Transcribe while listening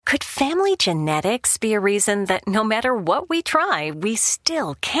Could family genetics be a reason that no matter what we try, we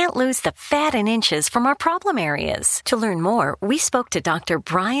still can't lose the fat and inches from our problem areas? To learn more, we spoke to Dr.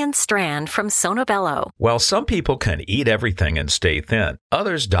 Brian Strand from Sonobello. While some people can eat everything and stay thin,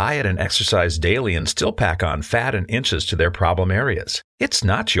 others diet and exercise daily and still pack on fat and inches to their problem areas. It's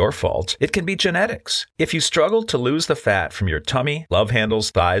not your fault. It can be genetics. If you struggle to lose the fat from your tummy, love handles,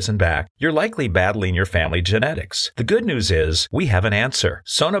 thighs, and back, you're likely battling your family genetics. The good news is we have an answer.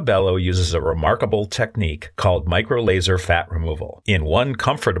 Sonobello uses a remarkable technique called microlaser fat removal. In one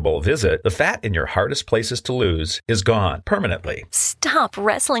comfortable visit, the fat in your hardest places to lose is gone permanently. Stop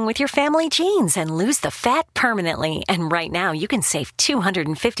wrestling with your family genes and lose the fat permanently. And right now, you can save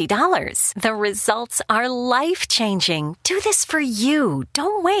 $250. The results are life-changing. Do this for you.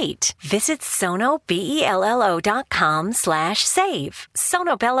 Don't wait. Visit sonobello.com/save.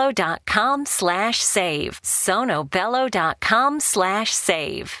 sonobello.com/save.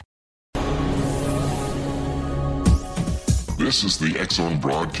 sonobello.com/save. This is the X-Zone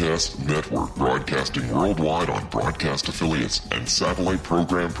Broadcast Network, broadcasting worldwide on broadcast affiliates and satellite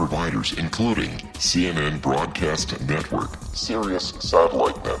program providers, including CNN Broadcast Network, Sirius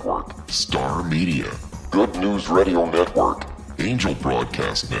Satellite Network, Star Media, Good News Radio Network, Angel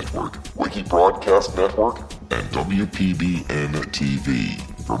Broadcast Network, Wiki Broadcast Network, and WPBN TV.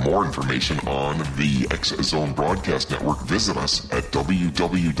 For more information on the X-Zone Broadcast Network, visit us at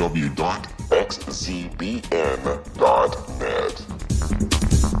www.xzbn.net.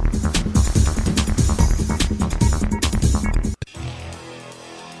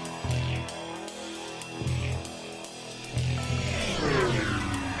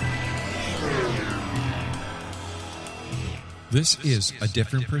 This is A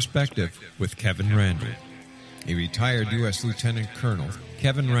Different Perspective with Kevin Randle. A retired U.S. Lieutenant Colonel,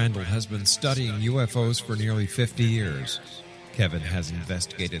 Kevin Randle has been studying UFOs for nearly 50 years. Kevin has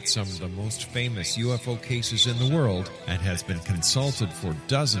investigated some of the most famous UFO cases in the world and has been consulted for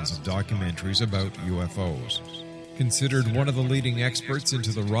dozens of documentaries about UFOs. Considered one of the leading experts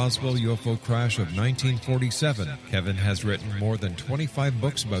into the Roswell UFO crash of 1947, Kevin has written more than 25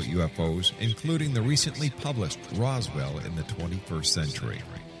 books about UFOs, including the recently published Roswell in the 21st Century.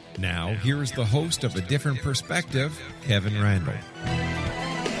 Now, here is the host of A Different Perspective, Kevin Randle.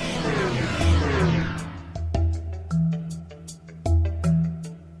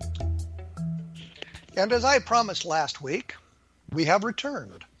 And as I promised last week, we have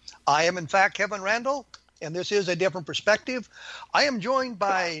returned. I am, in fact, Kevin Randle, and this is A Different Perspective. I am joined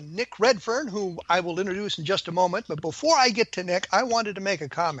by Nick Redfern, who I will introduce in just a moment. But before I get to Nick, I wanted to make a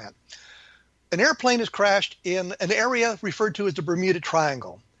comment. An airplane has crashed in an area referred to as the Bermuda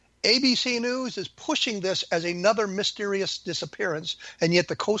Triangle. ABC News is pushing this as another mysterious disappearance, and yet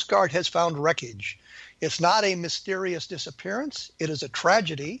the Coast Guard has found wreckage. It's not a mysterious disappearance. It is a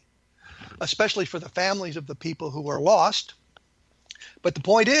tragedy, especially for the families of the people who were lost. But the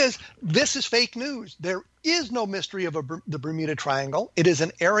point is, this is fake news. There is no mystery of the Bermuda Triangle. It is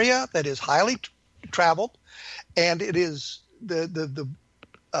an area that is highly traveled, and it is the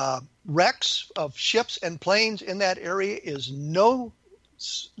wrecks of ships and planes in that area is no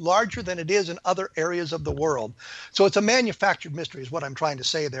larger than it is in other areas of the world. So it's a manufactured mystery is what I'm trying to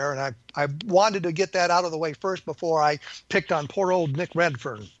say there. And I wanted to get that out of the way first before I picked on poor old Nick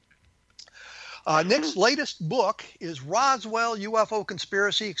Redfern. Nick's latest book is Roswell UFO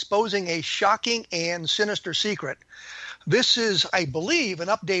Conspiracy, Exposing a Shocking and Sinister Secret. This is, I believe, an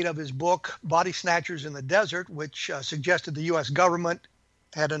update of his book, Body Snatchers in the Desert, which suggested the U.S. government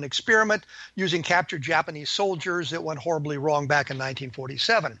had an experiment using captured Japanese soldiers that went horribly wrong back in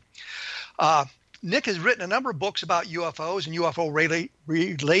 1947. Nick has written a number of books about UFOs and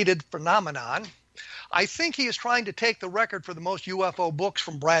UFO-related phenomenon. I think he is trying to take the record for the most UFO books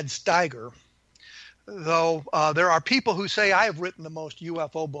from Brad Steiger, though there are people who say I have written the most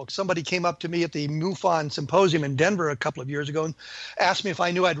UFO books. Somebody came up to me at the MUFON Symposium in Denver a couple of years ago and asked me if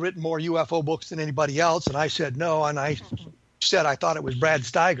I knew I'd written more UFO books than anybody else, and I said no, and I said I thought it was Brad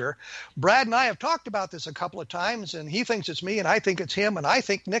Steiger. Brad and I have talked about this a couple of times, and he thinks it's me, and I think it's him, and I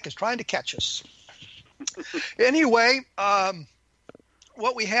think Nick is trying to catch us. Anyway,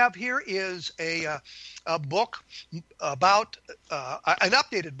 what we have here is a book about an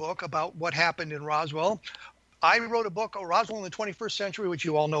updated book about what happened in Roswell. I wrote a book, Roswell in the 21st Century, which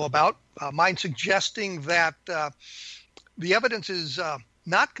you all know about, mine suggesting that the evidence is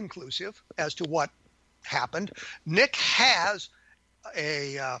not conclusive as to what happened. Nick has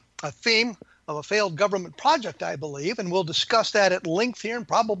a theme of a failed government project, I believe, and we'll discuss that at length here and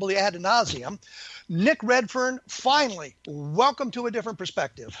probably ad nauseum. Nick Redfern, finally, welcome to A Different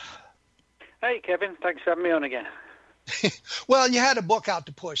Perspective. Hey, Kevin. Thanks for having me on again. Well, you had a book out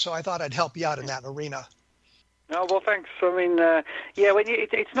to push, so I thought I'd help you out in that arena. Oh, well, thanks. I mean,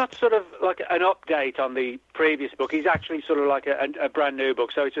 it's not sort of like an update on the previous book. It's actually sort of like a brand new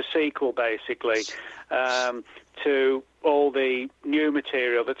book. So it's a sequel, basically, to all the new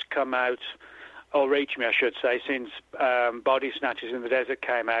material that's come out, or reached me, I should say, since Body Snatchers in the Desert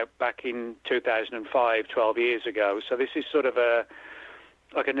came out back in 2005, 12 years ago. So this is sort of a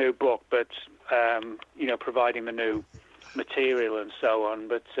new book, but, providing the new material and so on.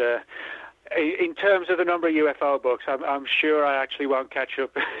 But in terms of the number of UFO books, I'm sure I actually won't catch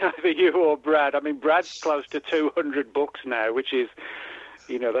up either you or Brad. I mean, Brad's close to 200 books now, which is,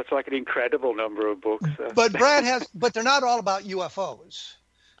 that's like an incredible number of books. But but they're not all about UFOs.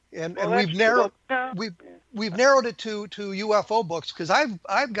 And we've narrowed it to UFO books because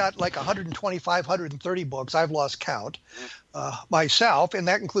I've got like 125, 130 books. I've lost count myself, and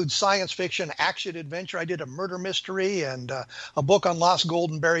that includes science fiction, action adventure. I did a murder mystery and a book on lost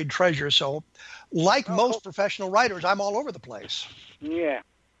gold and buried treasure. So, like most professional writers, I'm all over the place. Yeah.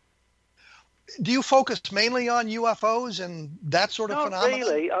 Do you focus mainly on UFOs and that sort of phenomenon? Not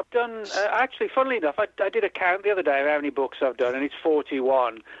really. I've done, actually, funnily enough, I did a count the other day of how many books I've done, and it's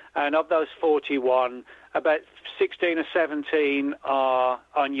 41. And of those 41, about 16 or 17 are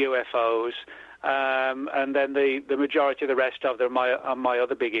on UFOs. And then the majority of the rest of them are my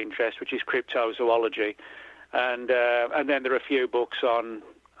other big interest, which is cryptozoology. And then there are a few books on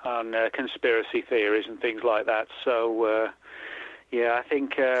conspiracy theories and things like that. So, I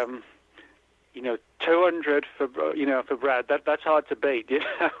think... 200 for Brad. That's hard to beat.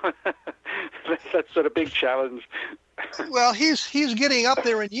 That's sort of big challenge. Well, he's getting up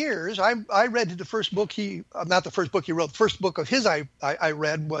there in years. I read the first book not the first book he wrote. The first book of his I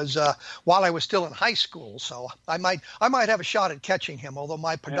read was while I was still in high school. So I might have a shot at catching him, although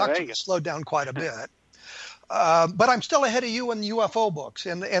my production has slowed down quite a bit. But I'm still ahead of you in UFO books,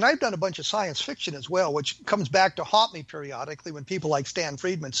 and I've done a bunch of science fiction as well, which comes back to haunt me periodically when people like Stan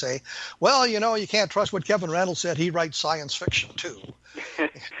Friedman say, well, you can't trust what Kevin Randall said. He writes science fiction too,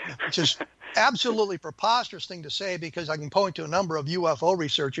 which is absolutely preposterous thing to say because I can point to a number of UFO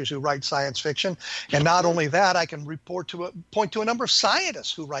researchers who write science fiction, and not only that, I can point to a number of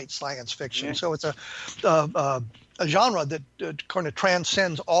scientists who write science fiction. Yeah. So it's a genre that kind of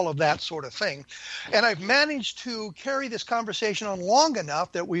transcends all of that sort of thing. And I've managed to carry this conversation on long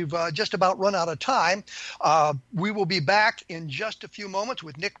enough that we've just about run out of time. We will be back in just a few moments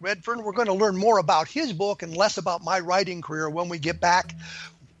with Nick Redfern. We're going to learn more about his book and less about my writing career when we get back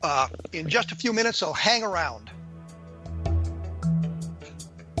in just a few minutes, so hang around.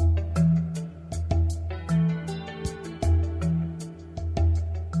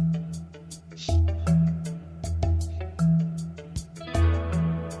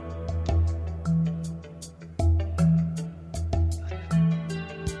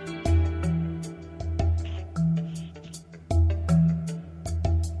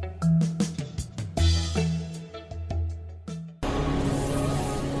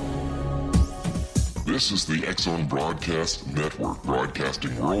 This is the X-Zone Broadcast Network,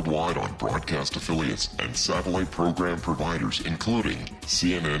 broadcasting worldwide on broadcast affiliates and satellite program providers, including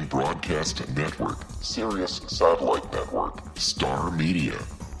CNN Broadcast Network, Sirius Satellite Network, Star Media,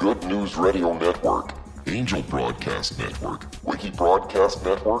 Good News Radio Network, Angel Broadcast Network, Wiki Broadcast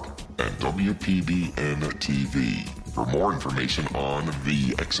Network, and WPBN TV. For more information on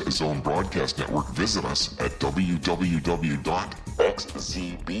the X-Zone Broadcast Network, visit us at www.xzbn.net.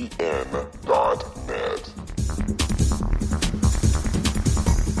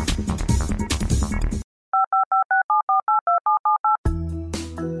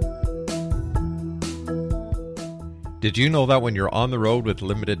 Did you know that when you're on the road with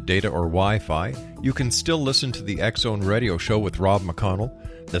limited data or Wi-Fi, you can still listen to the X-Zone Radio Show with Rob McConnell,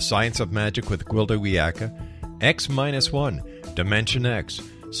 The Science of Magic with Gwilda Wiyaka, X-1, Dimension X,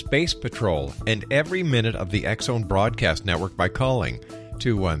 Space Patrol, and every minute of the X-Zone Broadcast Network by calling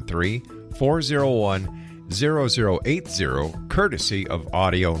 213-401-0080, courtesy of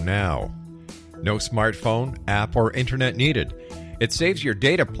Audio Now. No smartphone, app, or internet needed. It saves your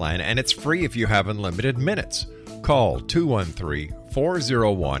data plan, and it's free if you have unlimited minutes. Call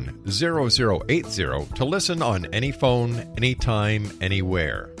 213-401-0080 to listen on any phone, anytime,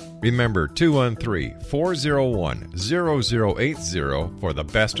 anywhere. Remember 213-401-0080 for the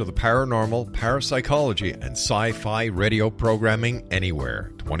best of the paranormal, parapsychology, and sci-fi radio programming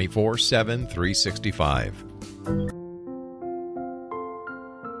anywhere, 24/7, 365.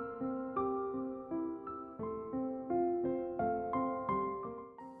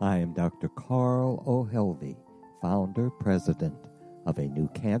 I am Dr. Carl O'Helvey, founder, president of a new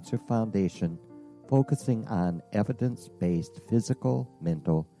cancer foundation focusing on evidence-based physical,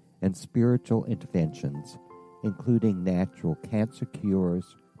 mental, and spiritual interventions, including natural cancer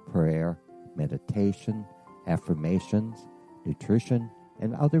cures, prayer, meditation, affirmations, nutrition,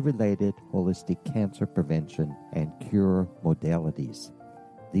 and other related holistic cancer prevention and cure modalities.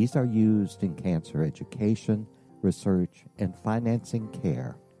 These are used in cancer education, research, and financing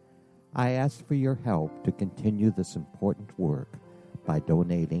care. I ask for your help to continue this important work by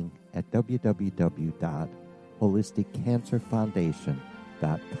donating at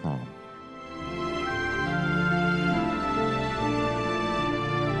www.holisticcancerfoundation.com.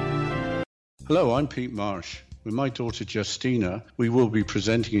 Hello, I'm Pete Marsh. With my daughter Justina, we will be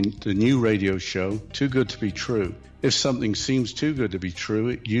presenting the new radio show, Too Good to Be True. If something seems too good to be true,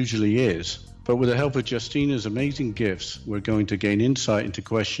 it usually is. But with the help of Justina's amazing gifts, we're going to gain insight into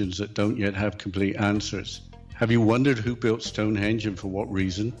questions that don't yet have complete answers. Have you wondered who built Stonehenge and for what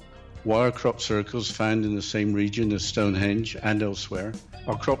reason? Why are crop circles found in the same region as Stonehenge and elsewhere?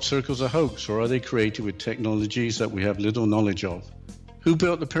 Are crop circles a hoax, or are they created with technologies that we have little knowledge of? Who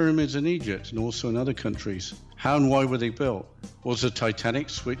built the pyramids in Egypt and also in other countries? How and why were they built? Was the Titanic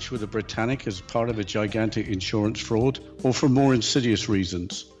switched with the Britannic as part of a gigantic insurance fraud, or for more insidious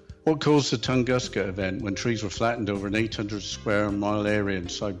reasons? What caused the Tunguska event when trees were flattened over an 800 square mile area in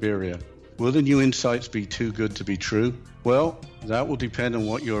Siberia? Will the new insights be too good to be true? Well, that will depend on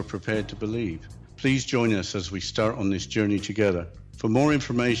what you are prepared to believe. Please join us as we start on this journey together. For more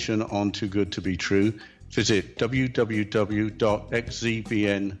information on Too Good to Be True, visit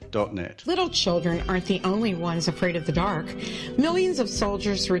www.xzbn.net. Little children aren't the only ones afraid of the dark. Millions of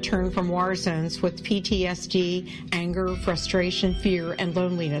soldiers return from war zones with PTSD, anger, frustration, fear, and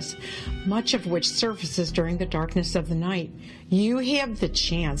loneliness, much of which surfaces during the darkness of the night. You have the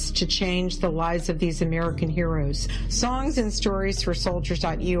chance to change the lives of these American heroes. Songs and Stories for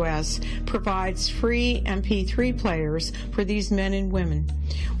Soldiers.us provides free MP3 players for these men and women.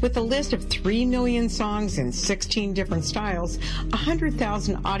 With a list of 3 million songs in 16 different styles,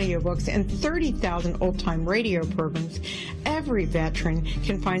 100,000 audiobooks, and 30,000 old-time radio programs, every veteran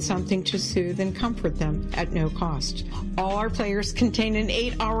can find something to soothe and comfort them at no cost. All our players contain an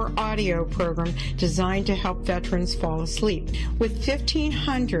 8-hour audio program designed to help veterans fall asleep. With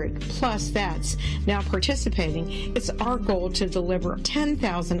 1,500 plus vets now participating, it's our goal to deliver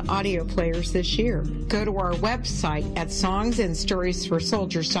 10,000 audio players this year. Go to our website at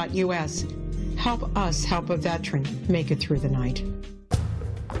songsandstoriesforsoldiers.us. Help us help a veteran make it through the night.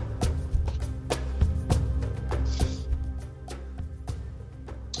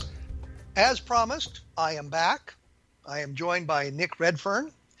 As promised, I am back. I am joined by Nick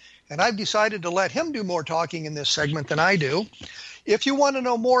Redfern, and I've decided to let him do more talking in this segment than I do. If you want to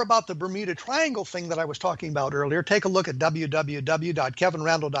know more about the Bermuda Triangle thing that I was talking about earlier, take a look at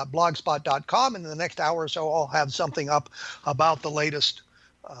www.kevinrandle.blogspot.com, and in the next hour or so, I'll have something up about the latest.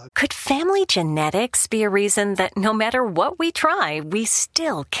 Could family genetics be a reason that no matter what we try, we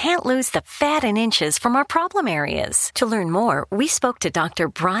still can't lose the fat and inches from our problem areas? To learn more, we spoke to Dr.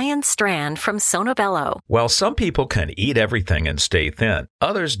 Brian Strand from Sonobello. While some people can eat everything and stay thin,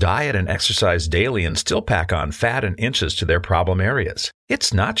 others diet and exercise daily and still pack on fat and inches to their problem areas.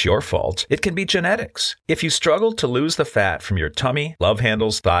 It's not your fault. It can be genetics. If you struggle to lose the fat from your tummy, love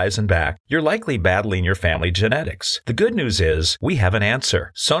handles, thighs, and back, you're likely battling your family genetics. The good news is we have an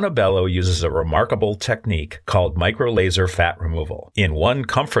answer. Sonobello uses a remarkable technique called microlaser fat removal. In one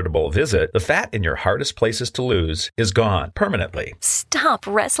comfortable visit, the fat in your hardest places to lose is gone permanently. Stop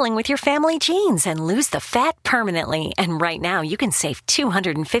wrestling with your family genes and lose the fat permanently. And right now, you can save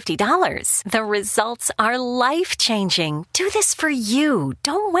 $250. The results are life-changing. Do this for you.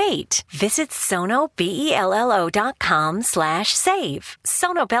 Don't wait. Visit sonobello.com/save.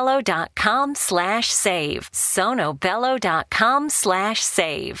 sonobello.com/save.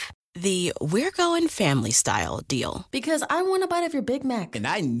 sonobello.com/save. The We're Going Family Style deal. Because I want a bite of your Big Mac. And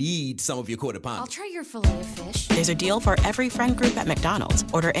I need some of your Quarter Pound. I'll try your Filet-O-Fish. There's a deal for every friend group at McDonald's.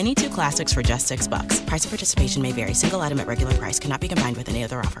 Order any 2 classics for just $6. Price of participation may vary. Single item at regular price cannot be combined with any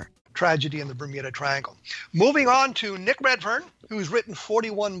other offer. Tragedy in the Bermuda Triangle. Moving on to Nick Redfern, who's written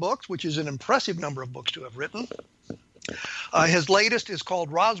 41 books, which is an impressive number of books to have written. His latest is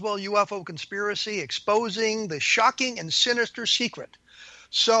called Roswell UFO Conspiracy, Exposing the Shocking and Sinister Secret.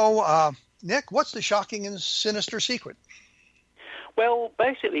 So, Nick, what's the shocking and sinister secret? Well,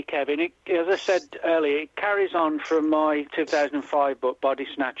 basically, Kevin, as I said earlier, it carries on from my 2005 book, Body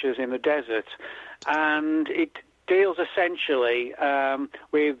Snatchers in the Desert, and it deals essentially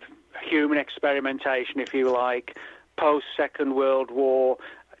with human experimentation, if you like, post-Second World War,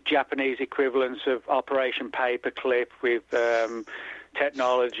 Japanese equivalents of Operation Paperclip with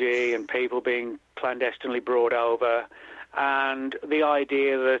technology and people being clandestinely brought over, and the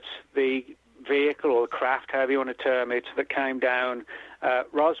idea that the vehicle or the craft, however you want to term it, that came down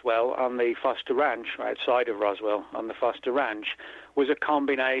Roswell on the Foster Ranch, outside of Roswell on the Foster Ranch, was a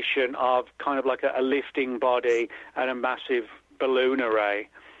combination of kind of like a lifting body and a massive balloon array.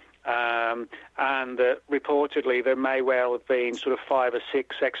 And reportedly there may well have been sort of 5 or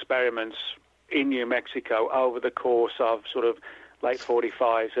 6 experiments in New Mexico over the course of sort of late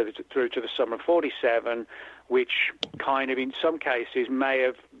 45 through to the summer of 47, which kind of in some cases may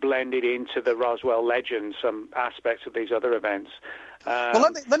have blended into the Roswell legend, some aspects of these other events.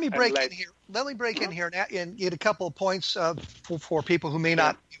 Well, let me break in here. Let me break in here and get a couple of points for people who may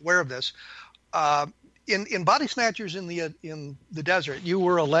not be aware of this. In Body Snatchers in the desert, you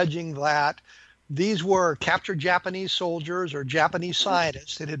were alleging that these were captured Japanese soldiers or Japanese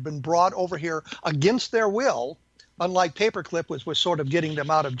scientists that had been brought over here against their will, unlike Paperclip was sort of getting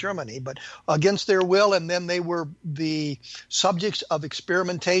them out of Germany, but against their will, and then they were the subjects of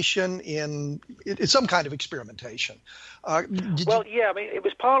experimentation in some kind of experimentation. I mean, it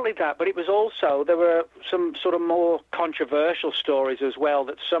was partly that, but it was also, there were some sort of more controversial stories as well,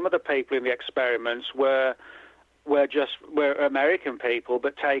 that some of the people in the experiments were American people,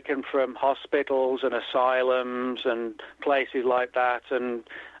 but taken from hospitals and asylums and places like that, and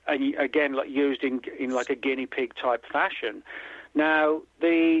again, like used in like a guinea pig type fashion. Now,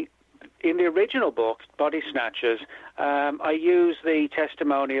 in the original book, Body Snatchers, I use the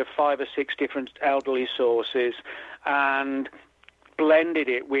testimony of 5 or 6 different elderly sources and blended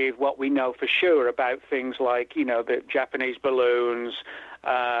it with what we know for sure about things like, the Japanese balloons,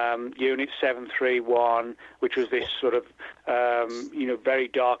 Unit 731, which was this sort of, very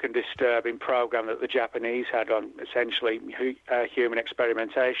dark and disturbing program that the Japanese had on essentially human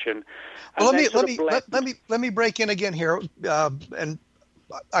experimentation. Well, let me break in again here, and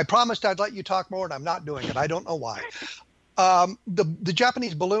I promised I'd let you talk more, and I'm not doing it. I don't know why. The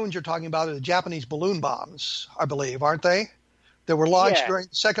Japanese balloons you're talking about are the Japanese balloon bombs, I believe, aren't they? That were launched during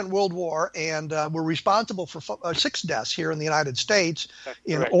the Second World War and were responsible for 6 deaths here in the United States,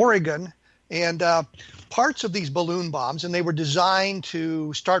 in Oregon. And parts of these balloon bombs, and they were designed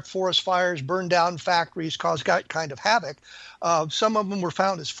to start forest fires, burn down factories, cause kind of havoc. Some of them were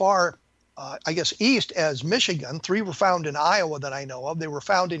found as far, east as Michigan. 3 were found in Iowa that I know of. They were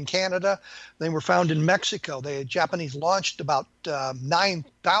found in Canada. They were found in Mexico. The Japanese launched about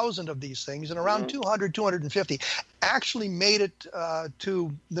 9,000 of these things, and around 250 actually made it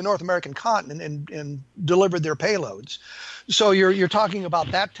to the North American continent and delivered their payloads. So you're talking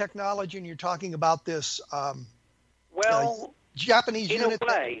about that technology, and you're talking about this Japanese unit. In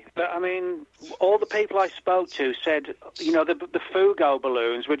a way, but I mean, all the people I spoke to said, the Fugo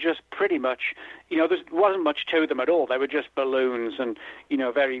balloons were just pretty much, there wasn't much to them at all. They were just balloons and,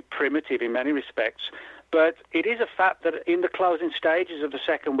 very primitive in many respects. But it is a fact that in the closing stages of the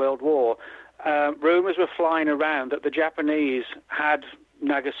Second World War, rumors were flying around that the Japanese, had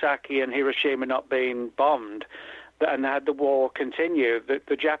Nagasaki and Hiroshima not been bombed, and had the war continued, that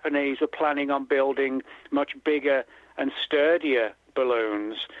the Japanese were planning on building much bigger and sturdier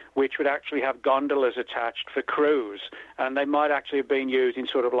balloons, which would actually have gondolas attached for crews, and they might actually have been used in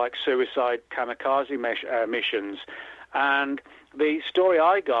sort of like suicide kamikaze missions. And the story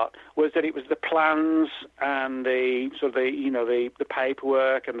I got was that it was the plans and the sort of the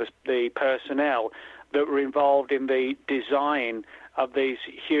paperwork and the personnel that were involved in the design of these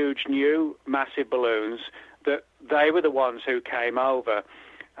huge new massive balloons, that they were the ones who came over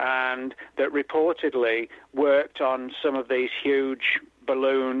and that reportedly worked on some of these huge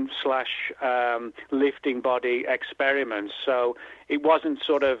balloon / lifting body experiments. So it wasn't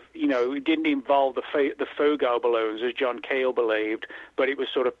sort of, it didn't involve the Fugo balloons as John Keel believed, but it was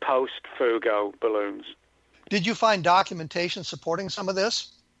sort of post-Fugo balloons. Did you find documentation supporting some of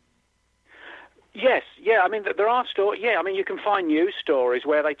this? Yes, I mean, there are stories. Yeah, I mean, you can find news stories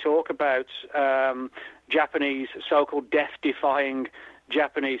where they talk about Japanese, so-called death-defying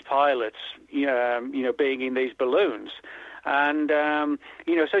Japanese pilots, being in these balloons. And, so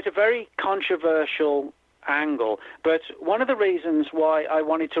it's a very controversial angle. But one of the reasons why I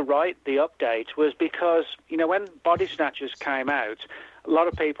wanted to write the update was because, when Body Snatchers came out, a lot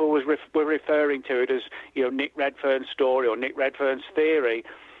of people were referring to it as, Nick Redfern's story or Nick Redfern's theory,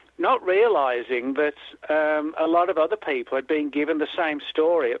 not realizing that a lot of other people had been given the same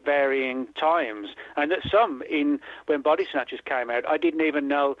story at varying times, and that some, when Body Snatchers came out, I didn't even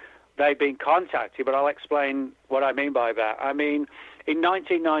know they'd been contacted, but I'll explain what I mean by that. I mean, in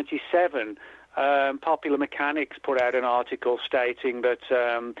 1997, Popular Mechanics put out an article stating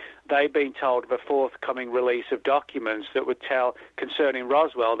that they've been told of a forthcoming release of documents that would tell, concerning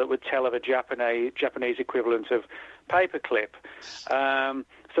Roswell, that would tell of a Japanese equivalent of paperclip.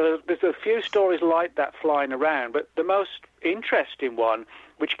 So there's a few stories like that flying around, but the most interesting one,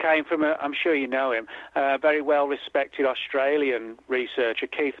 which came from, I'm sure you know him, a very well-respected Australian researcher,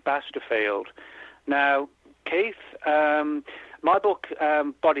 Keith Basterfield. Now, Keith, my book,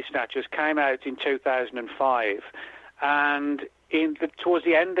 Body Snatchers, came out in 2005, and towards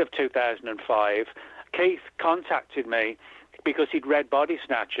the end of 2005, Keith contacted me because he'd read Body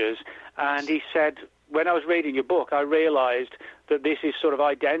Snatchers, and he said, when I was reading your book, I realized that this is sort of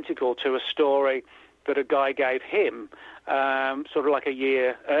identical to a story that a guy gave him sort of like a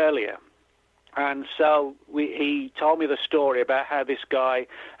year earlier. And so he told me the story about how this guy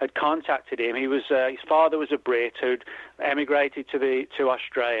had contacted him. He was his father was a Brit who'd emigrated to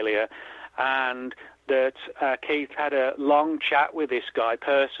Australia, and that Keith had a long chat with this guy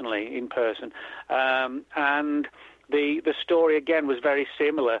personally, in person, and the story again was very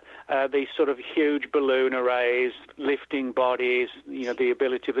similar. These sort of huge balloon arrays, lifting bodies, the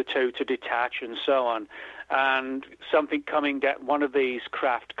ability of the two to detach, and so on. And something coming down, one of these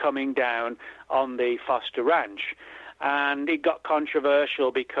craft coming down on the Foster Ranch. And it got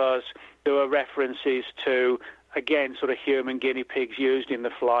controversial because there were references to, again, sort of human guinea pigs used in the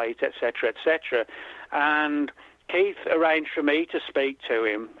flight, etc., etc. And Keith arranged for me to speak to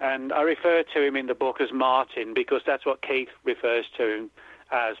him, and I refer to him in the book as Martin because that's what Keith refers to him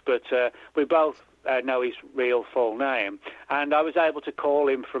as, but we both know his real full name. And I was able to call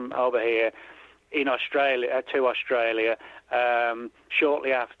him from over here in Australia to Australia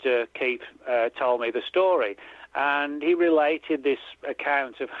shortly after Keith told me the story. And he related this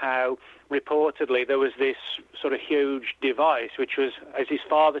account of how reportedly there was this sort of huge device, which was, as his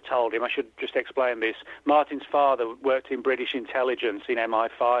father told him, I should just explain this, Martin's father worked in British intelligence in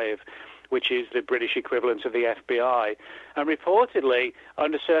MI5, which is the British equivalent of the FBI. And reportedly,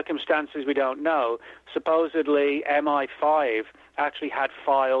 under circumstances we don't know, supposedly MI5 actually had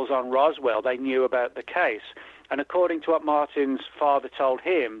files on Roswell. They knew about the case. And according to what Martin's father told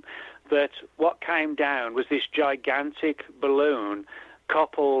him, that what came down was this gigantic balloon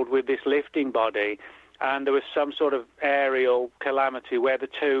coupled with this lifting body, and there was some sort of aerial calamity where the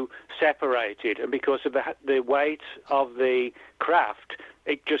two separated, and because of the weight of the craft,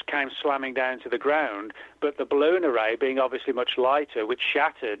 it just came slamming down to the ground. But the balloon array, being obviously much lighter, which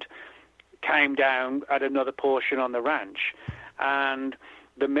shattered, came down at another portion on the ranch. And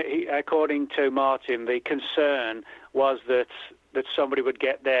according to Martin, the concern was that somebody would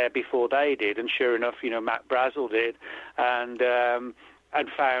get there before they did, and sure enough, Matt Brazel did, and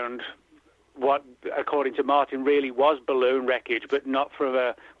found what, according to Martin, really was balloon wreckage, but not from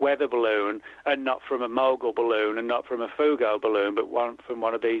a weather balloon, and not from a mogul balloon, and not from a Fugo balloon, but from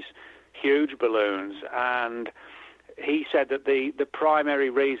one of these huge balloons. And he said that the primary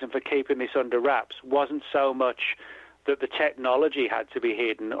reason for keeping this under wraps wasn't so much that the technology had to be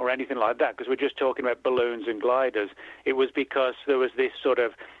hidden or anything like that, because we're just talking about balloons and gliders. It was because there was this sort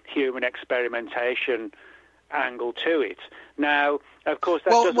of human experimentation angle to it. Now, of course, that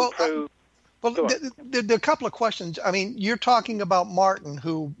doesn't prove... there are a couple of questions. I mean, you're talking about Martin,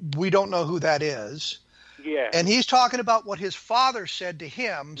 who we don't know who that is. Yeah. And he's talking about what his father said to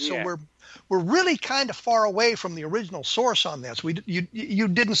him. So Yeah. we're really kind of far away from the original source on this. You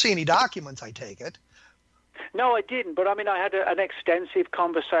didn't see any documents, I take it. No, I didn't. But I mean, I had an extensive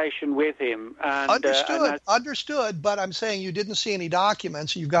conversation with him. And, Understood. But I'm saying you didn't see any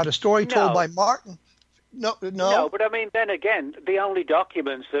documents. You've got a story told by Martin. No. But I mean, then again, the only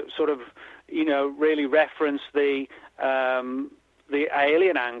documents that sort of, really reference the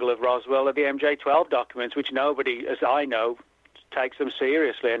alien angle of Roswell are the MJ-12 documents, which nobody, as I know, takes them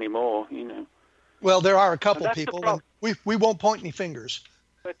seriously anymore. Well, there are a couple people, and we won't point any fingers.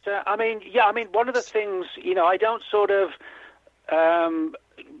 But, one of the things, I don't sort of,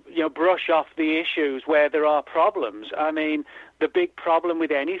 brush off the issues where there are problems. I mean, the big problem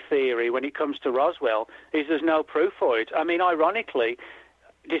with any theory when it comes to Roswell is there's no proof for it. I mean, ironically,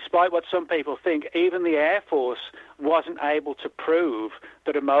 despite what some people think, even the Air Force wasn't able to prove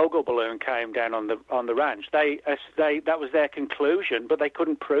that a mogul balloon came down on the ranch. That was their conclusion, but they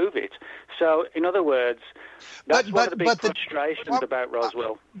couldn't prove it. So, in other words, that's one of the big frustrations about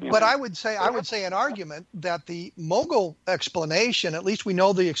Roswell. But I would say an argument that the mogul explanation, at least we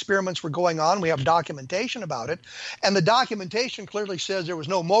know the experiments were going on. We have documentation about it, and the documentation clearly says there was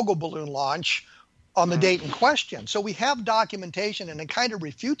no mogul balloon launch on the date in question. So we have documentation, and it kind of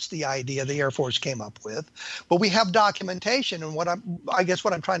refutes the idea the Air Force came up with. But we have documentation, and I guess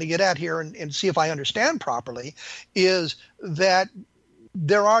what I'm trying to get at here and see if I understand properly is that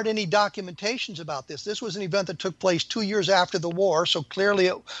there aren't any documentations about this. This was an event that took place 2 years after the war, so clearly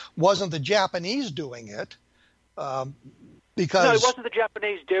it wasn't the Japanese doing it. Because no, it wasn't the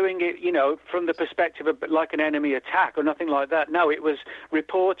Japanese doing it, you know, from the perspective of like an enemy attack or nothing like that. No, it was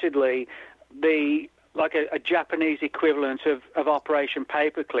reportedly a Japanese equivalent of Operation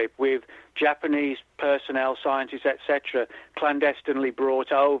Paperclip, with Japanese personnel, scientists, etc., clandestinely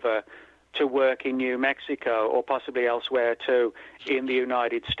brought over to work in New Mexico or possibly elsewhere too in the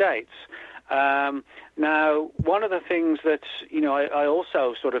United States. Now, one of the things that, you know, I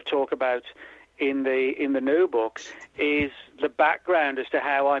also sort of talk about in the new book is the background as to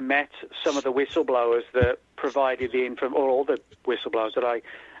how I met some of the whistleblowers that provided the info, or all the whistleblowers that I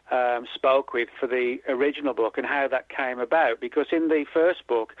spoke with for the original book, and how that came about. Because in the first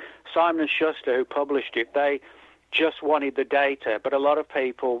book, Simon & Schuster, who published it, they just wanted the data, but a lot of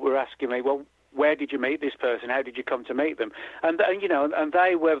people were asking me, well, where did you meet this person? How did you come to meet them? And you know, and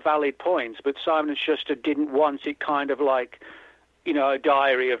they were valid points, but Simon & Schuster didn't want it kind of like, you know, a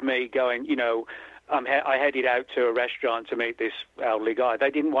diary of me going, you know, I headed out to a restaurant to meet this elderly guy. They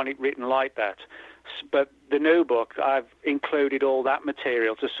didn't want it written like that. But the new book, I've included all that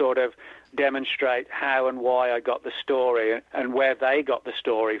material to sort of demonstrate how and why I got the story and where they got the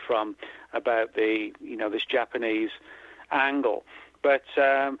story from about the, you know, this Japanese angle. But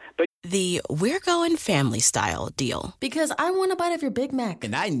the we're going family style deal. Because I want a bite of your Big Mac.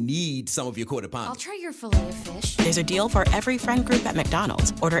 And I need some of your quarter pound. I'll try your filet of fish. There's a deal for every friend group at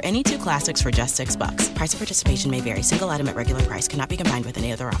McDonald's. Order any 2 classics for just $6. Price of participation may vary. Single item at regular price cannot be combined with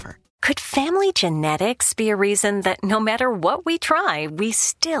any other offer. Could family genetics be a reason that no matter what we try, we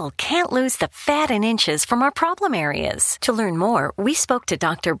still can't lose the fat and inches from our problem areas? To learn more, we spoke to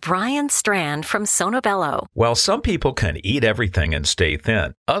Dr. Brian Strand from Sonobello. While some people can eat everything and stay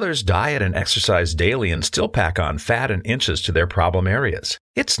thin, others diet and exercise daily and still pack on fat and inches to their problem areas.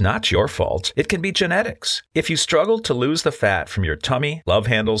 It's not your fault. It can be genetics. If you struggle to lose the fat from your tummy, love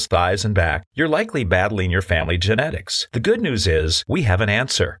handles, thighs, and back, you're likely battling your family genetics. The good news is we have an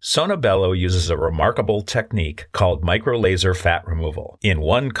answer. Sonobello uses a remarkable technique called microlaser fat removal. In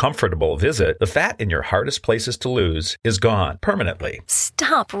one comfortable visit, the fat in your hardest places to lose is gone permanently.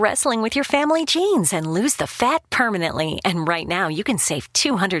 Stop wrestling with your family genes and lose the fat permanently. And right now, you can save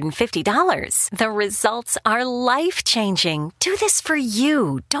 $250. The results are life-changing. Do this for you.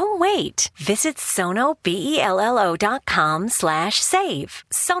 Don't wait. Visit sonobello.com/save.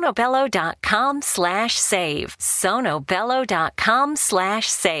 sonobello.com/save.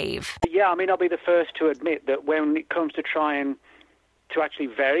 sonobello.com/save. Yeah, I mean, I'll be the first to admit that when it comes to trying to actually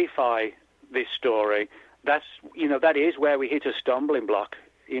verify this story, that's, you know, that is where we hit a stumbling block.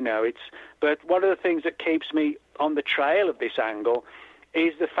 You know, but one of the things that keeps me on the trail of this angle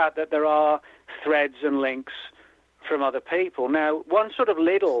is the fact that there are threads and links from other people. Now, one sort of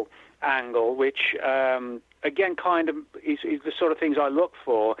little angle, which, again, kind of is the sort of things I look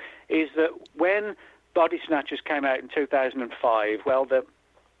for, is that when Body Snatchers came out in 2005, well, the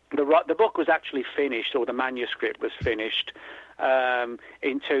book was actually finished, or the manuscript was finished,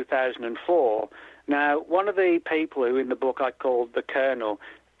 in 2004. Now, one of the people who in the book I called the Colonel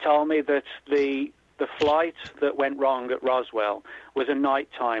told me that the flight that went wrong at Roswell was a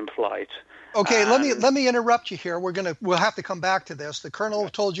nighttime flight. Okay, let me interrupt you here. We'll have to come back to this. The Colonel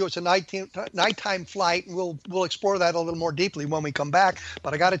told you it's a nighttime flight, and we'll explore that a little more deeply when we come back.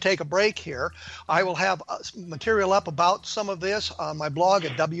 But I got to take a break here. I will have material up about some of this on my blog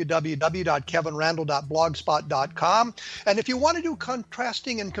at www.kevinrandle.blogspot.com. And if you want to do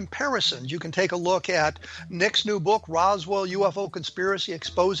contrasting and comparisons, you can take a look at Nick's new book, Roswell UFO Conspiracy,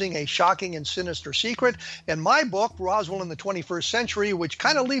 Exposing a Shocking and Sinister Secret, and my book, Roswell in the 21st Century, which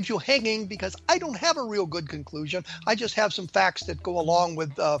kind of leaves you hanging because I don't have a real good conclusion. I just have some facts that go along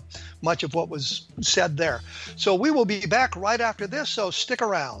with much of what was said there. So we will be back right after this, so stick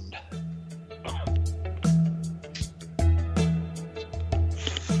around.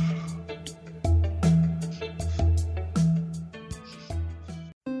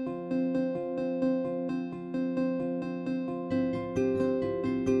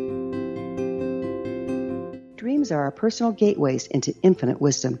 Dreams are our personal gateways into infinite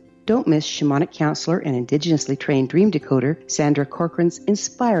wisdom. Don't miss shamanic counselor and indigenously trained dream decoder Sandra Corcoran's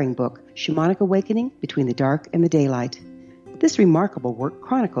inspiring book, Shamanic Awakening Between the Dark and the Daylight. This remarkable work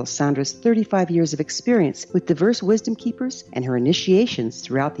chronicles Sandra's 35 years of experience with diverse wisdom keepers and her initiations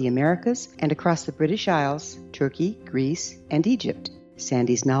throughout the Americas and across the British Isles, Turkey, Greece, and Egypt.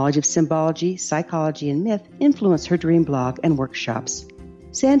 Sandy's knowledge of symbology, psychology, and myth influenced her dream blog and workshops.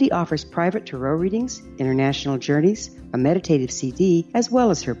 Sandy offers private tarot readings, international journeys, a meditative CD, as well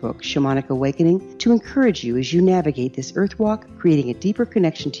as her book, Shamanic Awakening, to encourage you as you navigate this earth walk, creating a deeper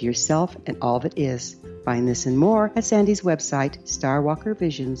connection to yourself and all that is. Find this and more at Sandy's website,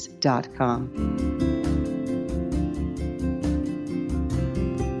 starwalkervisions.com.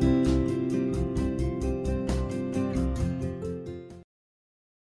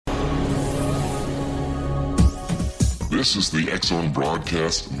 This is the X-Zone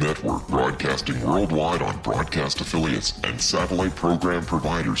Broadcast Network, broadcasting worldwide on broadcast affiliates and satellite program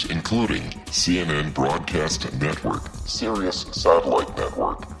providers, including CNN Broadcast Network, Sirius Satellite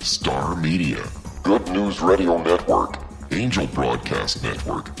Network, Star Media, Good News Radio Network, Angel Broadcast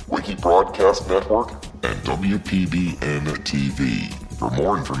Network, Wiki Broadcast Network, and WPBN TV. For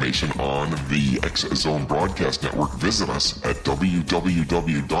more information on the X-Zone Broadcast Network, visit us at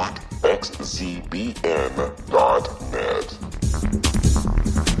www.xzbn.net.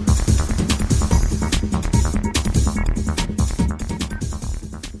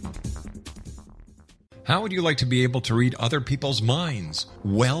 How would you like to be able to read other people's minds?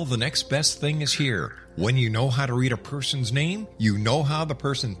 Well, the next best thing is here. When you know how to read a person's name, you know how the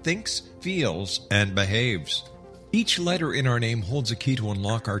person thinks, feels, and behaves. Each letter in our name holds a key to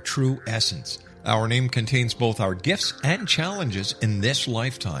unlock our true essence. Our name contains both our gifts and challenges in this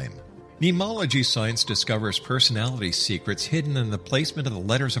lifetime. Mnemology science discovers personality secrets hidden in the placement of the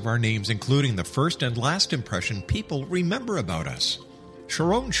letters of our names, including the first and last impression people remember about us.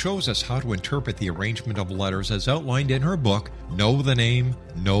 Sharon shows us how to interpret the arrangement of letters as outlined in her book, Know the Name,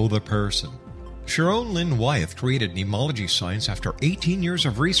 Know the Person. Sharon Lynn Wyeth created mnemology science after 18 years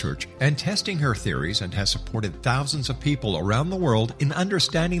of research and testing her theories, and has supported thousands of people around the world in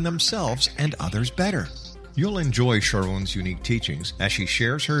understanding themselves and others better. You'll enjoy Sharon's unique teachings as she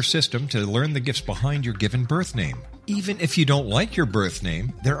shares her system to learn the gifts behind your given birth name. Even if you don't like your birth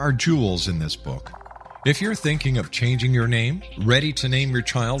name, there are jewels in this book. If you're thinking of changing your name, ready to name your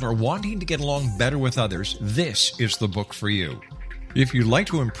child, or wanting to get along better with others, this is the book for you. If you'd like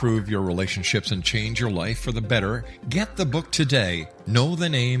to improve your relationships and change your life for the better, get the book today, Know the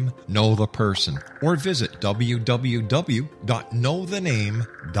Name, Know the Person, or visit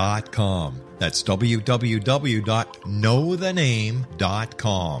www.knowthename.com. That's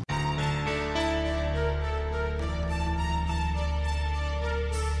www.knowthename.com.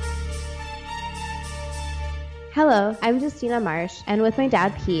 Hello, I'm Justina Marsh, and with my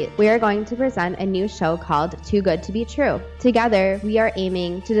dad Pete, we are going to present a new show called Too Good to Be True. Together, we are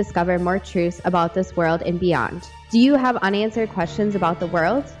aiming to discover more truths about this world and beyond. Do you have unanswered questions about the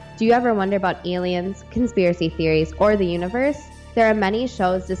world? Do you ever wonder about aliens, conspiracy theories, or the universe? There are many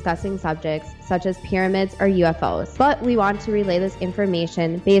shows discussing subjects such as pyramids or UFOs, but we want to relay this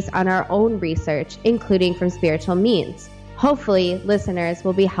information based on our own research, including from spiritual means. Hopefully, listeners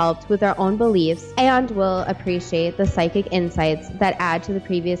will be helped with their own beliefs and will appreciate the psychic insights that add to the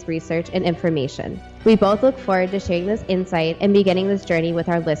previous research and information. We both look forward to sharing this insight and beginning this journey with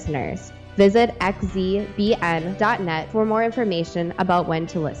our listeners. Visit xzbn.net for more information about when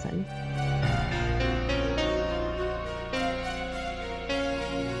to listen.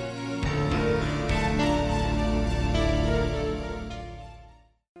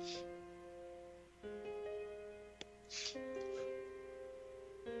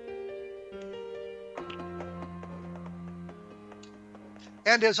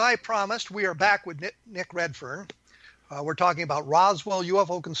 And as I promised, we are back with Nick Redfern. We're talking about Roswell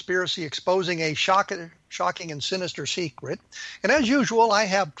UFO Conspiracy, exposing a shocking and sinister secret. And as usual, I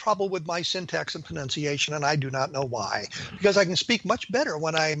have trouble with my syntax and pronunciation, and I do not know why, because I can speak much better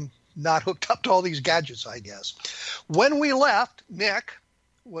when I'm not hooked up to all these gadgets, I guess. When we left, Nick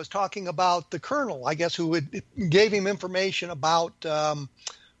was talking about the colonel, I guess, who gave him information about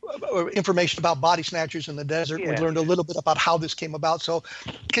body snatchers in the desert. Yeah. We learned a little bit about how this came about. So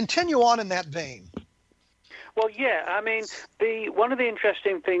continue on in that vein. Well, yeah, I mean, one of the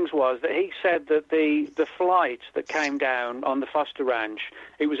interesting things was that he said that the flight that came down on the Foster Ranch,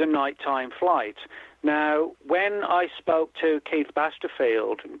 it was a nighttime flight. Now, when I spoke to Keith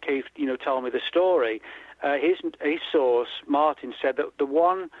Basterfield, and Keith, told me the story, his source, Martin, said that the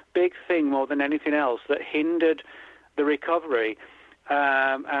one big thing more than anything else that hindered the recovery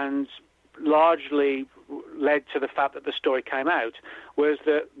and largely led to the fact that the story came out was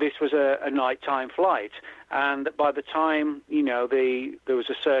that this was a nighttime flight, and that by the time there was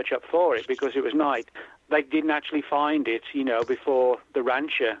a search up for it, because it was night, they didn't actually find it before the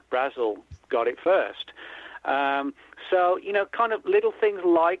rancher Brazel got it first. So, kind of little things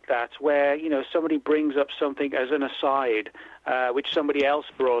like that where, somebody brings up something as an aside, which somebody else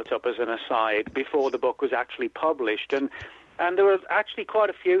brought up as an aside before the book was actually published. And there were actually quite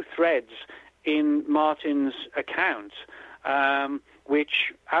a few threads in Martin's account,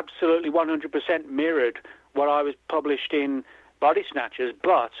 which absolutely 100% mirrored what I was published in Body Snatchers,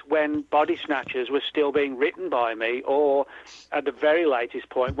 but when Body Snatchers was still being written by me, or at the very latest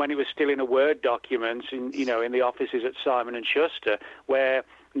point when it was still in a Word document in the offices at Simon & Schuster, where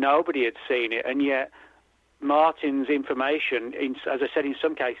nobody had seen it, and yet Martin's information, as I said, in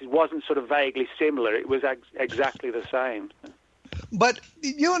some cases, wasn't sort of vaguely similar. It was exactly the same. But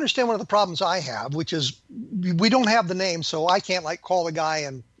you understand one of the problems I have, which is we don't have the name, so I can't call the guy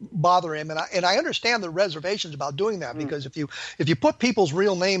and bother him. And I understand the reservations about doing that, because if you put people's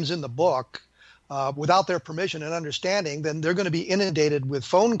real names in the book without their permission and understanding, then they're going to be inundated with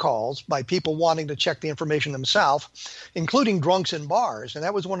phone calls by people wanting to check the information themselves, including drunks in bars. And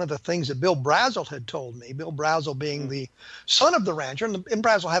that was one of the things that Bill Brazel had told me. Bill Brazel being the son of the rancher, and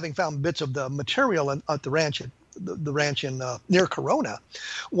Brazel having found bits of the material at the ranch the ranch in near Corona,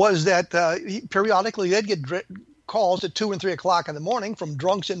 was that periodically they'd get calls at 2 and 3 o'clock in the morning from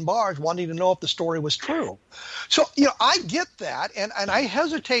drunks in bars wanting to know if the story was true. So, I get that, and I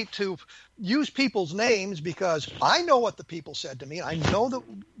hesitate to use people's names because I know what the people said to me. I know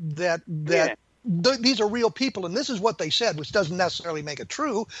that these are real people, and this is what they said, which doesn't necessarily make it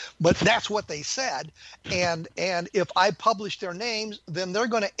true, but that's what they said. And if I publish their names, then they're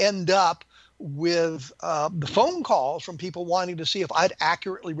going to end up with the phone calls from people wanting to see if I'd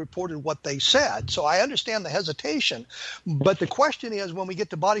accurately reported what they said. So I understand the hesitation. But the question is, when we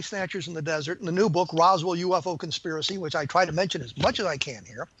get to Body Snatchers in the Desert, in the new book, Roswell UFO Conspiracy, which I try to mention as much as I can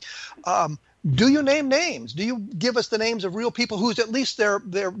here, do you name names? Do you give us the names of real people whose at least their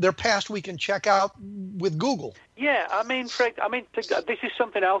past we can check out with Google? Yeah, Fred, this is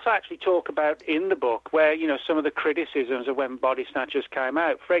something else I actually talk about in the book, where, some of the criticisms of when Body Snatchers came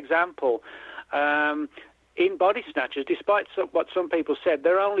out. For example, in Body Snatchers, despite what some people said,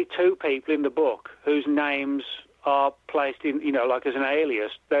 there are only 2 people in the book whose names are placed in, as an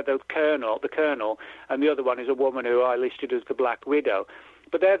alias. They're the colonel, and the other one is a woman who I listed as the Black Widow.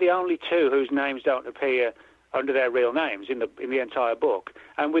 But they're the only 2 whose names don't appear under their real names in the entire book.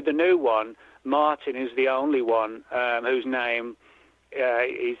 And with the new one, Martin is the only one whose name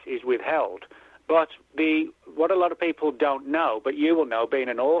is withheld. But what a lot of people don't know, but you will know being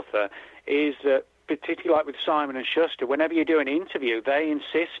an author, is that particularly like with Simon & Schuster, whenever you do an interview, they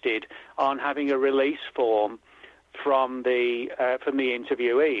insisted on having a release form from the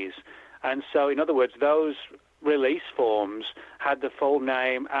interviewees. And so, in other words, those release forms had the full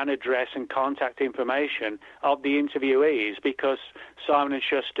name and address and contact information of the interviewees, because Simon &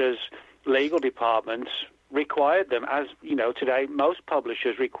 Schuster's legal departments required them. As today most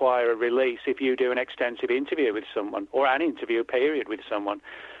publishers require a release if you do an extensive interview with someone, or an interview period with someone.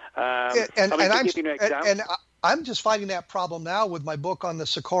 I'm just finding that problem now with my book on the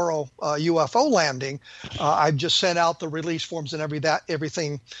Socorro UFO landing. I've just sent out the release forms and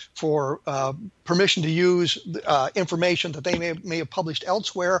everything for permission to use information that they may have published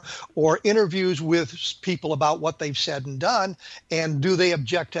elsewhere, or interviews with people about what they've said and done, and do they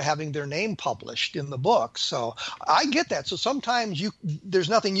object to having their name published in the book. So I get that. So sometimes there's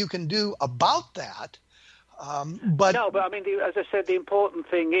nothing you can do about that. But as I said, the important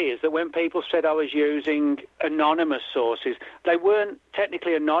thing is that when people said I was using anonymous sources, they weren't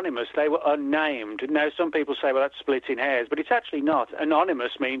technically anonymous, they were unnamed. Now, some people say, well, that's splitting hairs, but it's actually not.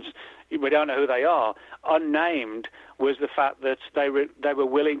 Anonymous means we don't know who they are. Unnamed was the fact that they were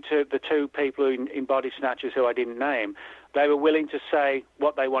willing to, the 2 people in Body Snatchers who I didn't name, they were willing to say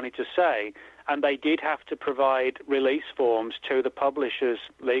what they wanted to say, and they did have to provide release forms to the publisher's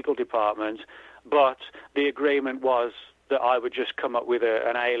legal department. But the agreement was that I would just come up with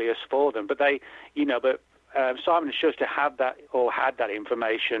an alias for them. But Simon & Schuster had that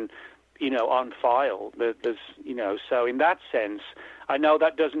information, on file. So in that sense, I know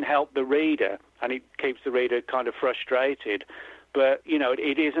that doesn't help the reader, and it keeps the reader kind of frustrated. But,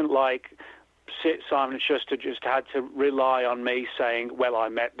 it isn't like Simon & Schuster just had to rely on me saying, well, I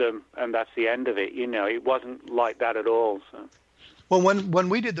met them, and that's the end of it. It wasn't like that at all. So. Well, when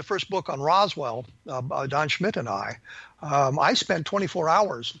we did the first book on Roswell, Don Schmidt and I spent 24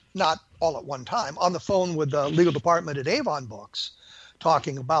 hours, not all at one time, on the phone with the legal department at Avon Books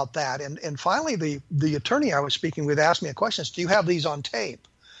talking about that. And finally, the attorney I was speaking with asked me a question: do you have these on tape?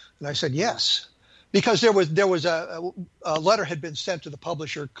 And I said, yes. Because there was a letter had been sent to the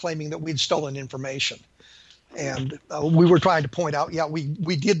publisher claiming that we'd stolen information. And we were trying to point out,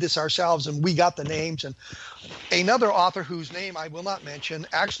 we did this ourselves, and we got the names. And another author whose name I will not mention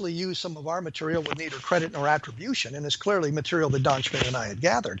actually used some of our material with neither credit nor attribution, and it's clearly material that Don Schmidt and I had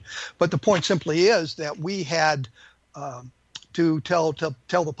gathered. But the point simply is that we had to tell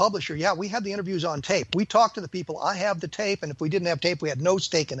the publisher, we had the interviews on tape. We talked to the people. I have the tape, and if we didn't have tape, we had no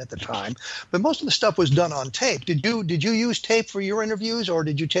stake in it at the time. But most of the stuff was done on tape. Did you use tape for your interviews, or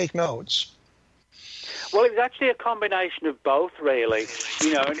did you take notes? Well, it was actually a combination of both, really,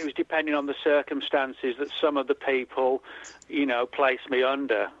 and it was depending on the circumstances that some of the people, placed me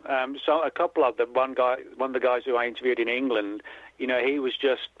under. So a couple of them, one of the guys who I interviewed in England, he was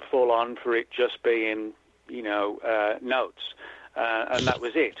just full on for it just being, notes, and that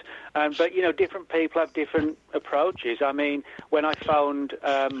was it. But, different people have different approaches. I mean, when I phoned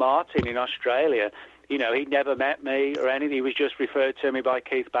Martin in Australia, he'd never met me or anything. He was just referred to me by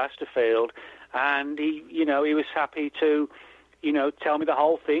Keith Basterfield. And he was happy to, tell me the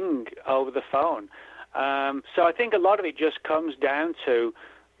whole thing over the phone. So I think a lot of it just comes down to,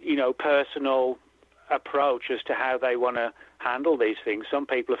 personal approach as to how they want to handle these things. Some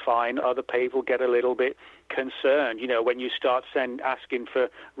people are fine. Other people get a little bit concerned, when you start asking for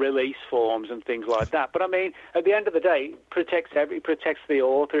release forms and things like that. But I mean, at the end of the day, it protects the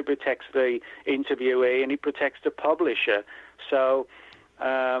author, it protects the interviewee, and it protects the publisher. So,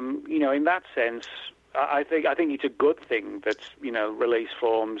 in that sense, I think it's a good thing that, release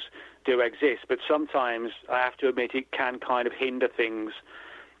forms do exist. But sometimes I have to admit it can kind of hinder things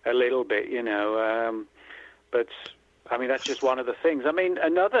a little bit, But, I mean, that's just one of the things. I mean,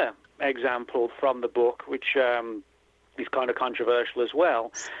 another example from the book, which is kind of controversial as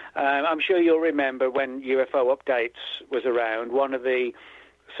well. I'm sure you'll remember when UFO Updates was around, one of the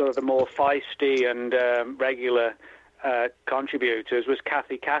sort of the more feisty and regular contributors was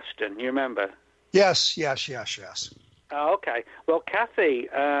Kathy Caston. You remember? Yes. Oh, okay. Well, Kathy,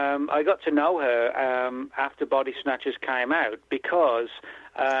 I got to know her after Body Snatchers came out because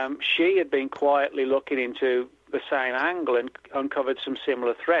she had been quietly looking into the same angle and uncovered some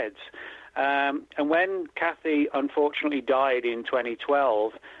similar threads. And when Kathy unfortunately died in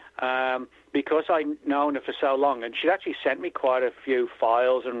 2012, because I'd known her for so long, and she'd actually sent me quite a few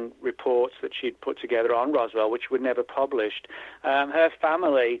files and reports that she'd put together on Roswell, which were never published, her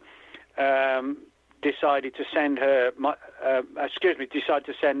family decided to send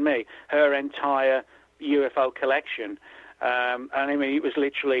me her entire UFO collection. And I mean, it was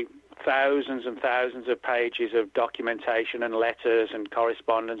literally thousands and thousands of pages of documentation and letters and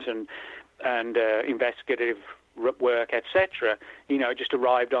correspondence and investigative work, etc. Just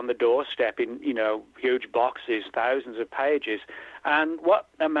arrived on the doorstep in, huge boxes, thousands of pages. And what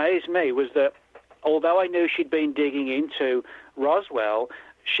amazed me was that although I knew she'd been digging into Roswell,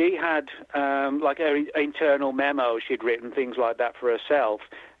 she had like her internal memos she'd written, things like that for herself,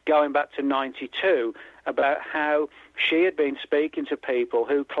 going back to 92, about how she had been speaking to people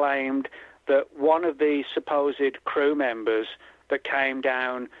who claimed that one of the supposed crew members that came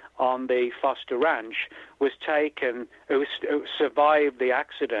down on the Foster Ranch was taken, who survived the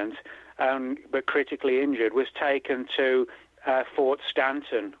accident but critically injured, was taken to Fort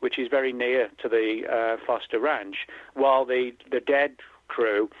Stanton, which is very near to the Foster Ranch, while the dead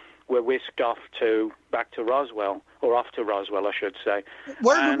crew were whisked off back to Roswell, or off to Roswell, I should say.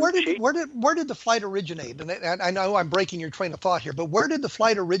 Where did the flight originate? And I know I'm breaking your train of thought here, but where did the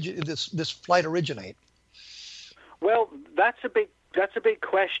flight this flight originate? Well, that's a big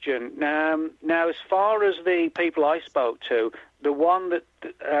question. Now, as far as the people I spoke to, the one that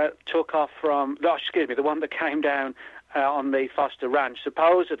the one that came down on the Foster Ranch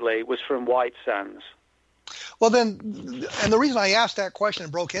supposedly was from White Sands. Well, then, and the reason I asked that question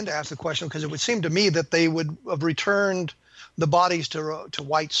and broke in to ask the question, because it would seem to me that they would have returned the bodies to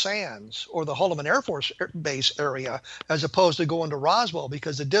White Sands or the Holloman Air Force Base area as opposed to going to Roswell,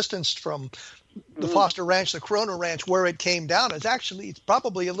 because the distance from the Foster Ranch, the Corona Ranch, where it came down, it's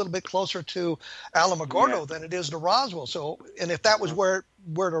probably a little bit closer to Alamogordo than it is to Roswell. So, and if that was where it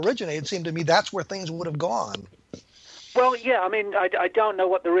originated, it seemed to me that's where things would have gone. Well, yeah, I mean, I don't know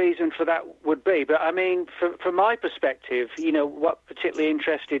what the reason for that would be, but I mean, from my perspective, what particularly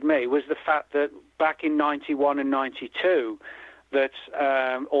interested me was the fact that back in 91 and 92, that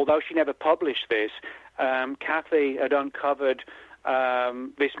although she never published this, Kathy had uncovered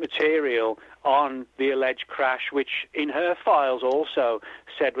this material on the alleged crash, which in her files also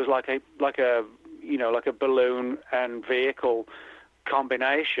said was like a balloon and vehicle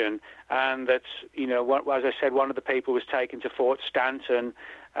combination, and that, as I said, one of the people was taken to Fort Stanton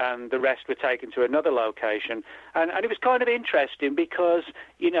and the rest were taken to another location. And it was kind of interesting because,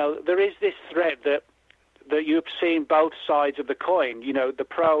 there is this thread that that you've seen both sides of the coin, you know, the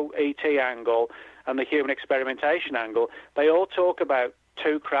pro-ET angle and the human experimentation angle. They all talk about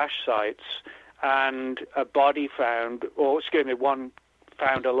 2 crash sites and a body found, or excuse me, one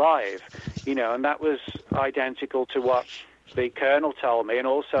found alive, you know, and that was identical to what the Colonel told me, and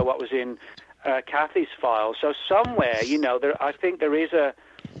also what was in Kathy's file. So somewhere, you know, I think there's a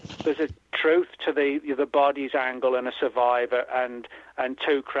truth to the body's angle and a survivor and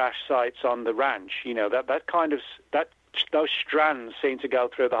 2 crash sites on the ranch. You know, those strands seem to go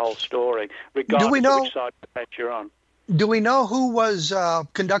through the whole story, regardless of which side of the fence you're on. Do we know who was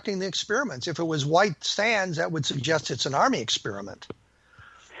conducting the experiments? If it was white sands, that would suggest it's an Army experiment.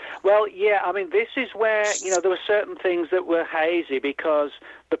 Well, yeah, I mean, this is where, you know, there were certain things that were hazy, because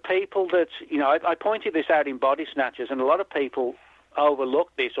the people that, you know, I pointed this out in Body Snatchers, and a lot of people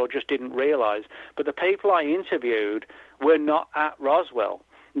overlooked this or just didn't realize, but the people I interviewed were not at Roswell.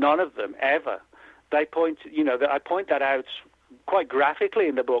 None of them, ever. I point that out quite graphically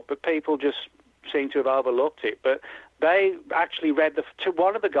in the book, but people just seem to have overlooked it. But they actually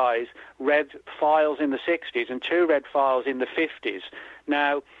one of the guys read files in the 60s and 2 read files in the 50s.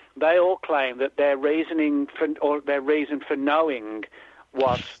 Now, they all claim that their reason for knowing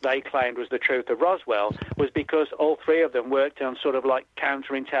what they claimed was the truth of Roswell was because all 3 of them worked on sort of like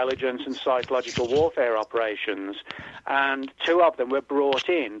counterintelligence and psychological warfare operations, and 2 of them were brought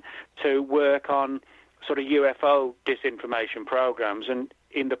in to work on sort of UFO disinformation programs, and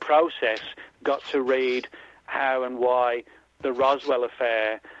in the process got to read how and why the Roswell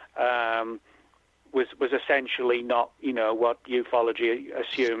affair was essentially not, you know, what ufology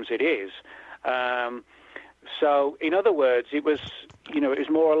assumes it is. So, in other words, it was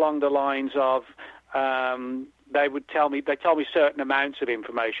more along the lines of they told me certain amounts of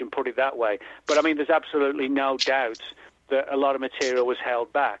information, put it that way. But I mean, there's absolutely no doubt that a lot of material was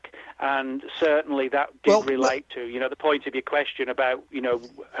held back, and certainly that did relate to, you know, the point of your question about, you know,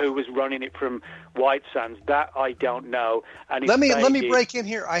 who was running it from White Sands. That I don't know. And let me break in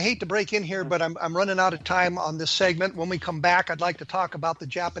here. I hate to break in here, but I'm running out of time on this segment. When we come back, I'd like to talk about the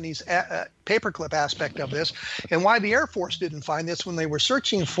Japanese paperclip aspect of this and why the Air Force didn't find this when they were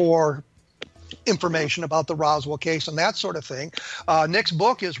searching for information about the Roswell case and that sort of thing. Next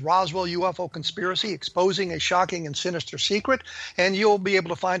book is Roswell UFO Conspiracy, Exposing a Shocking and Sinister Secret, and you'll be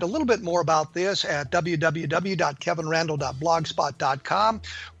able to find a little bit more about this at www.kevinrandle.blogspot.com.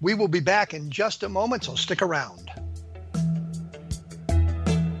 We will be back in just a moment, so stick around.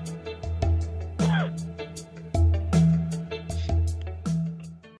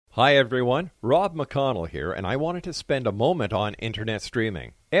 Hi everyone, Rob McConnell here, and I wanted to spend a moment on internet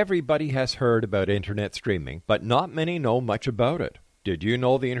streaming. Everybody has heard about internet streaming, but not many know much about it. Did you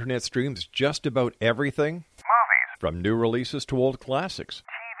know the internet streams just about everything? Movies. From new releases to old classics. TV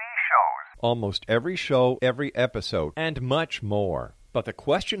shows. Almost every show, every episode, and much more. But the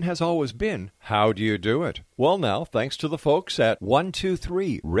question has always been, how do you do it? Well now, thanks to the folks at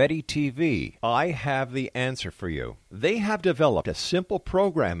 123 Ready TV, I have the answer for you. They have developed a simple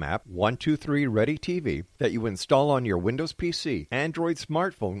program app, 123 Ready TV, that you install on your Windows PC, Android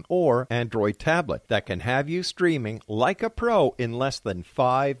smartphone, or Android tablet that can have you streaming like a pro in less than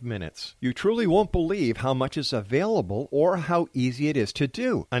 5 minutes. You truly won't believe how much is available or how easy it is to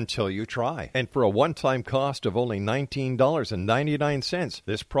do until you try. And for a one-time cost of only $19.99,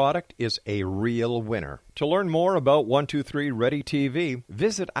 this product is a real winner. To learn more about 123 Ready TV,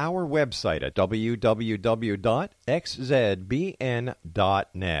 visit our website at www.xzbn.net.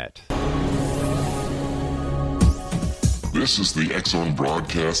 This is the X-Zone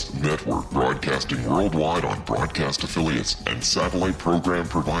Broadcast Network, broadcasting worldwide on broadcast affiliates and satellite program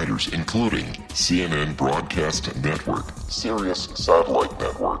providers, including CNN Broadcast Network, Sirius Satellite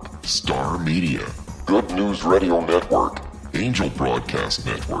Network, Star Media, Good News Radio Network, Angel Broadcast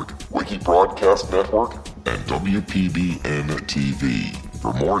Network, Wiki Broadcast Network, and WPBN TV.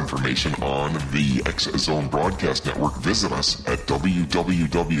 For more information on the X-Zone Broadcast Network, visit us at www.xzbn.net.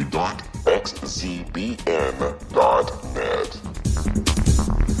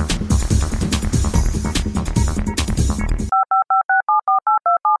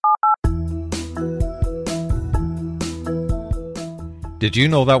 Did you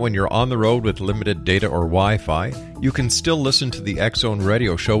know that when you're on the road with limited data or Wi-Fi, you can still listen to the X-Zone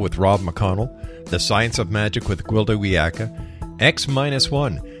Radio Show with Rob McConnell, The Science of Magic with Gwilda Wiyaka,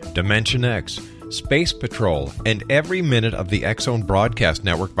 X-1, Dimension X, Space Patrol, and every minute of the X-Zone Broadcast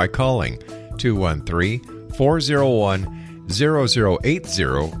Network by calling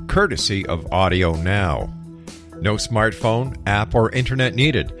 213-401-0080, courtesy of Audio Now. No smartphone, app, or internet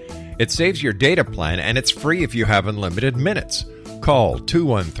needed. It saves your data plan, and it's free if you have unlimited minutes. Call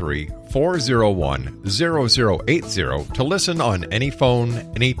 213-401-0080 to listen on any phone,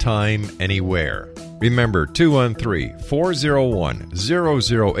 anytime, anywhere. Remember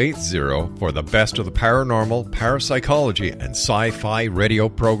 213-401-0080 for the best of the paranormal, parapsychology, and sci-fi radio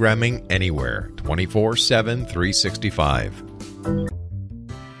programming anywhere, 24/7, 365.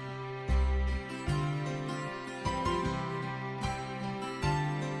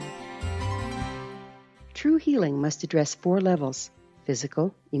 True healing must address 4 levels: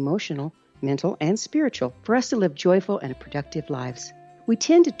 physical, emotional, mental, and spiritual, for us to live joyful and productive lives. We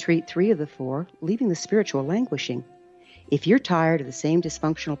tend to treat 3 of the 4, leaving the spiritual languishing. If you're tired of the same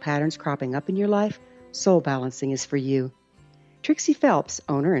dysfunctional patterns cropping up in your life, Soul Balancing is for you. Trixie Phelps,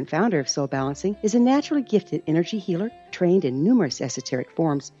 owner and founder of Soul Balancing, is a naturally gifted energy healer trained in numerous esoteric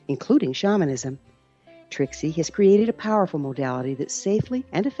forms, including shamanism. Trixie has created a powerful modality that safely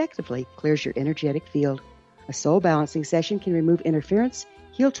and effectively clears your energetic field. A soul balancing session can remove interference,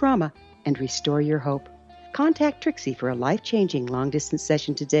 heal trauma, and restore your hope. Contact Trixie for a life-changing long-distance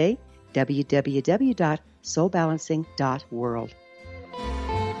session today, www.soulbalancing.world.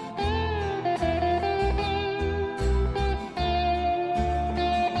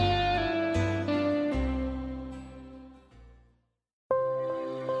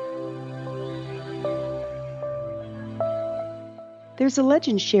 There's a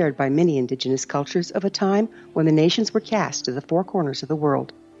legend shared by many indigenous cultures of a time when the nations were cast to the 4 corners of the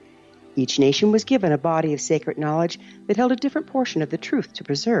world. Each nation was given a body of sacred knowledge that held a different portion of the truth to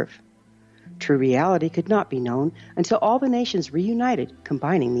preserve. True reality could not be known until all the nations reunited,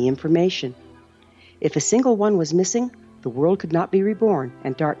 combining the information. If a single one was missing, the world could not be reborn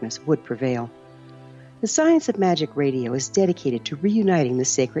and darkness would prevail. The Science of Magic Radio is dedicated to reuniting the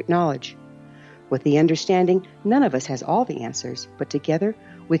sacred knowledge. With the understanding, none of us has all the answers, but together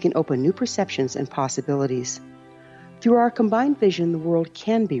we can open new perceptions and possibilities. Through our combined vision, the world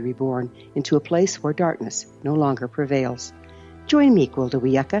can be reborn into a place where darkness no longer prevails. Join me, Gwilda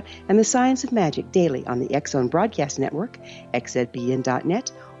Wiyaka, and the Science of Magic daily on the X Zone Broadcast Network,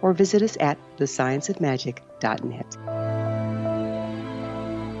 xzbn.net, or visit us at thescienceofmagic.net.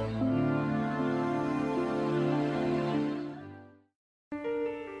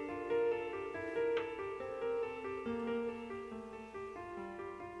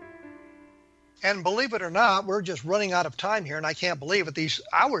 And believe it or not, we're just running out of time here, and I can't believe it. These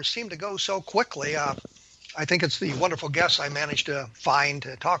hours seem to go so quickly. I think it's the wonderful guests I managed to find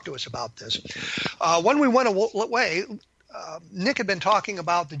to talk to us about this. When we went away, Nick had been talking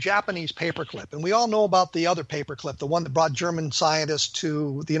about the Japanese paperclip, and we all know about the other paperclip, the one that brought German scientists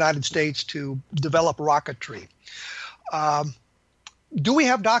to the United States to develop rocketry. Do we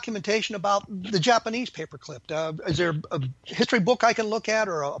have documentation about the Japanese paperclip? Is there a history book I can look at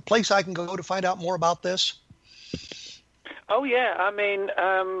or a place I can go to find out more about this? Oh yeah, I mean,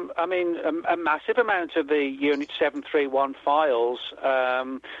 a massive amount of the Unit 731 files, are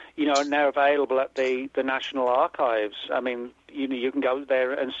now available at the National Archives. I mean, you can go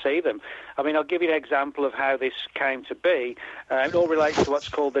there and see them. I mean, I'll give you an example of how this came to be. It all relates to what's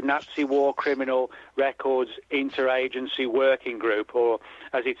called the Nazi War Criminal Records Interagency Working Group, or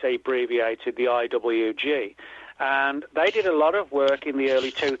as it's abbreviated, the IWG. And they did a lot of work in the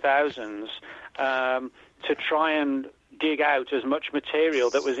early 2000s to try and dig out as much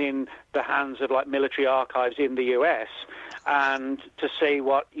material that was in the hands of like military archives in the US, and to see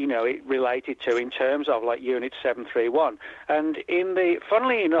what it related to in terms of like Unit 731. And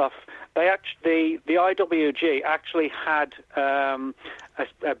funnily enough, the IWG actually had a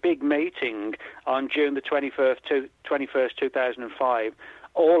big meeting on June the 21st, 2005,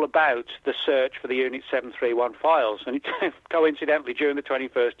 all about the search for the Unit 731 files. And coincidentally, June the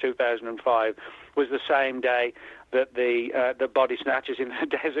 21st, 2005 was the same day that the body snatchers in the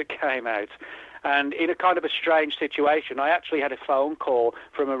desert came out. And in a kind of a strange situation, I actually had a phone call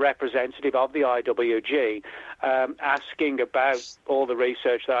from a representative of the IWG asking about all the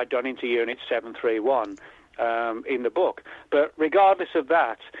research that I'd done into Unit 731 in the book. But regardless of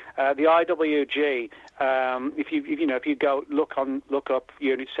that, the IWG, if you go look up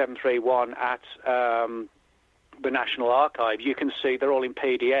Unit 731 at the National Archive, you can see they're all in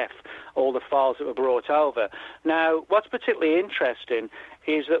PDF, all the files that were brought over. Now, what's particularly interesting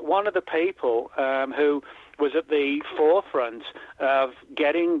is that one of the people who was at the forefront of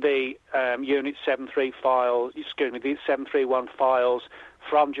getting the Unit 731 files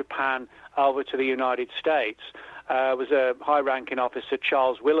from Japan over to the United States was a high-ranking officer,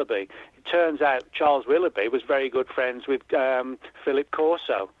 Charles Willoughby. It turns out Charles Willoughby was very good friends with Philip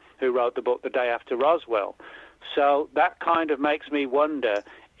Corso, who wrote the book The Day After Roswell. So that kind of makes me wonder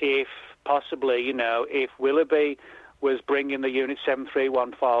if possibly, if Willoughby was bringing the Unit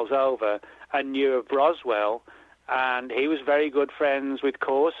 731 files over and knew of Roswell, and he was very good friends with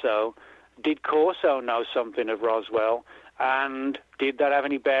Corso. Did Corso know something of Roswell, and did that have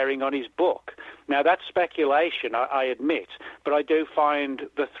any bearing on his book? Now, that's speculation, I admit, but I do find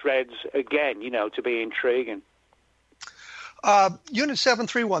the threads, again, to be intriguing. Unit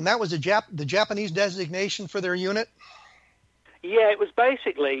 731, that was the Japanese designation for their unit? Yeah, it was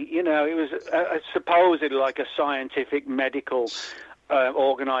basically, it was supposedly like a scientific medical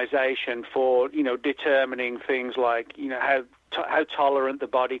organization for, determining things like, how tolerant the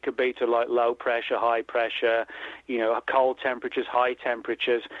body could be to like low pressure, high pressure, cold temperatures, high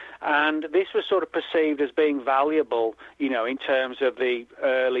temperatures. And this was sort of perceived as being valuable, in terms of the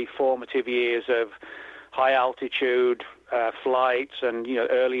early formative years of high altitude flights and,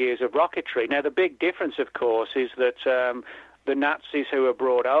 early years of rocketry. Now, the big difference, of course, is that the Nazis who were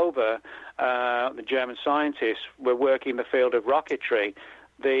brought over, the German scientists, were working in the field of rocketry.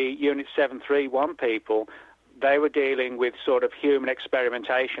 The Unit 731 people, they were dealing with sort of human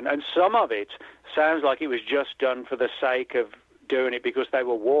experimentation, and some of it sounds like it was just done for the sake of doing it because they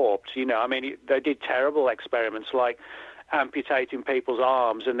were warped. They did terrible experiments like amputating people's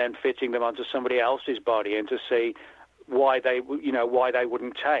arms and then fitting them onto somebody else's body and to see why they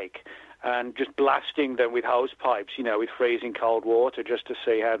wouldn't take, and just blasting them with hose pipes, with freezing cold water just to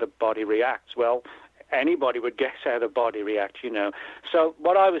see how the body reacts. Well, anybody would guess how the body reacts, So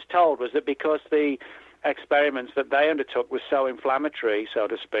what I was told was that because the experiments that they undertook were so inflammatory, so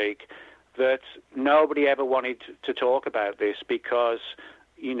to speak, that nobody ever wanted to talk about this because,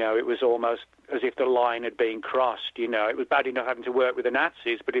 it was almost as if the line had been crossed. It was bad enough having to work with the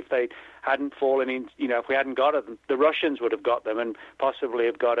Nazis, but if they hadn't fallen in, if we hadn't got them, the Russians would have got them and possibly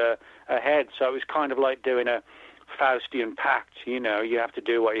have got ahead. So it was kind of like doing a Faustian pact. You have to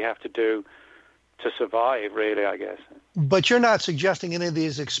do what you have to do to survive, really, I guess. But you're not suggesting any of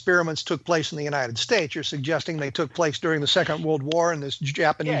these experiments took place in the United States. You're suggesting they took place during the Second World War in this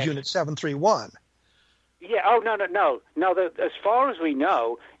Japanese Unit 731. Yeah. Oh, no. As far as we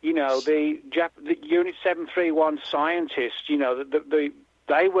know, the Unit 731 scientists,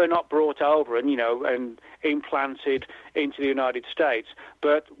 they were not brought over and implanted into the United States.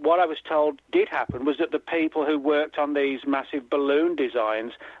 But what I was told did happen was that the people who worked on these massive balloon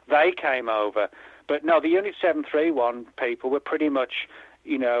designs, they came over. But no, the Unit 731 people were pretty much,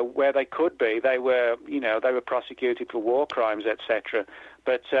 where they could be. They were, they were prosecuted for war crimes, etc.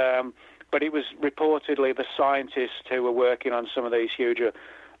 But it was reportedly the scientists who were working on some of these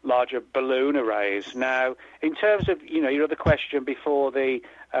larger balloon arrays. Now, in terms of, your other question before the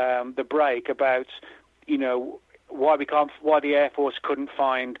break about, why the Air Force couldn't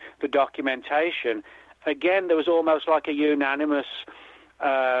find the documentation, again, there was almost like a unanimous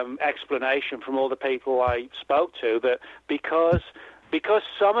explanation from all the people I spoke to that because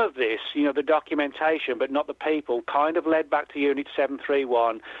some of this, the documentation, but not the people, kind of led back to Unit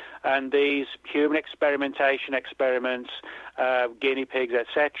 731 and these human experimentation experiments, guinea pigs,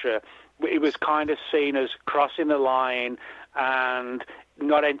 etc. It was kind of seen as crossing the line and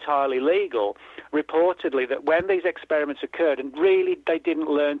not entirely legal. Reportedly, that when these experiments occurred, and really they didn't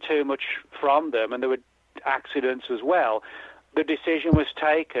learn too much from them, and there were accidents as well, the decision was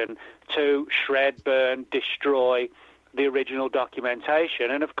taken to shred, burn, destroy the original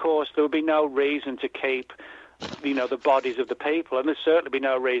documentation. And of course, there would be no reason to keep, the bodies of the people, and there'd certainly be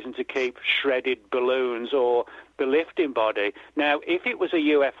no reason to keep shredded balloons or the lifting body. Now, if it was a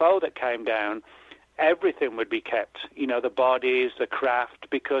UFO that came down, everything would be kept, the bodies, the craft,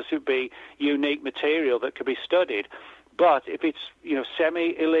 because it would be unique material that could be studied. But if it's,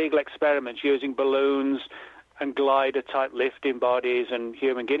 semi-illegal experiments using balloons and glider-type lifting bodies and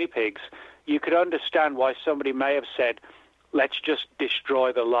human guinea pigs, you could understand why somebody may have said, let's just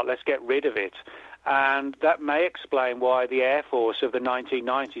destroy the lot, let's get rid of it. And that may explain why the Air Force of the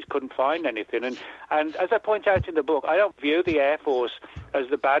 1990s couldn't find anything. And as I point out in the book, I don't view the Air Force as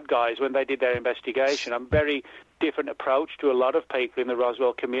the bad guys when they did their investigation. I'm very different approach to a lot of people in the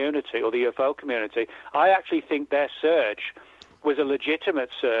Roswell community or the UFO community. I actually think their search was a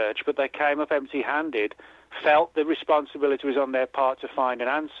legitimate search, but they came up empty-handed, felt the responsibility was on their part to find an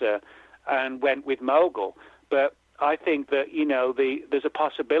answer, and went with Mogul. But I think that, there's a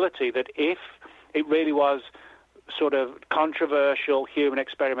possibility that if it really was sort of controversial human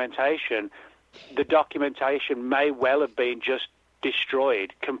experimentation, the documentation may well have been just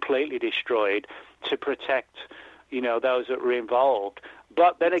destroyed, completely destroyed, to protect, those that were involved.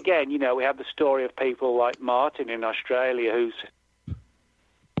 But then again, we have the story of people like Martin in Australia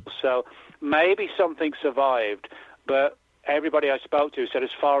so maybe something survived, but everybody I spoke to said as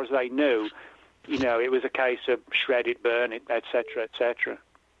far as they knew, it was a case of shred it, burn it, etc., etc.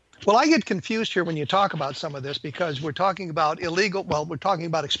 Well, I get confused here when you talk about some of this because we're talking about we're talking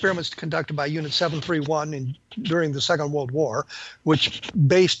about experiments conducted by Unit 731 during the Second World War, which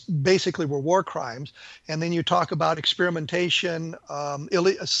basically were war crimes. And then you talk about experimentation,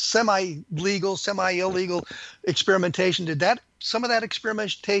 semi-legal, semi-illegal experimentation. Did some of that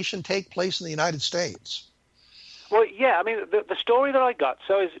experimentation take place in the United States? Well, yeah, I mean, the story that I got,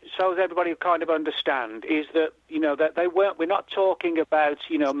 so as everybody kind of understand, is that, that we're not talking about,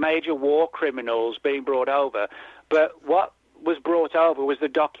 major war criminals being brought over, but what was brought over was the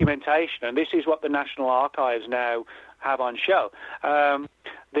documentation, and this is what the National Archives now have on show.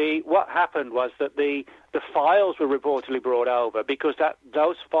 What happened was that the files were reportedly brought over because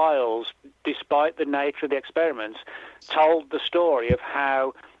those files, despite the nature of the experiments, told the story of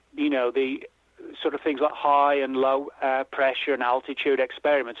how, the sort of things like high and low pressure and altitude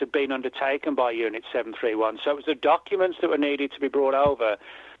experiments had been undertaken by Unit 731. So it was the documents that were needed to be brought over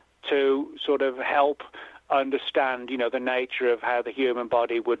to sort of help understand, the nature of how the human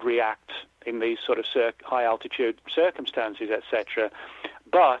body would react in these sort of high altitude circumstances, etc.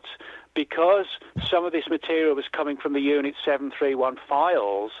 But because some of this material was coming from the Unit 731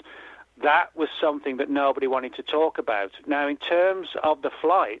 files, that was something that nobody wanted to talk about. Now, in terms of the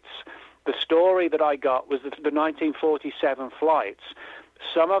flights, the story that I got was the 1947 flights.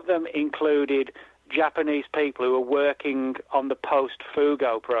 Some of them included Japanese people who were working on the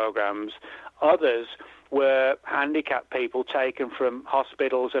post-Fugo programs. Others were handicapped people taken from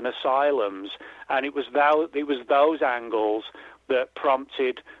hospitals and asylums. And it was those angles that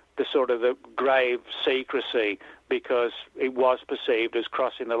prompted the sort of the grave secrecy, because it was perceived as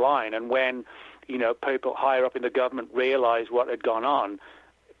crossing the line. And when, people higher up in the government realized what had gone on,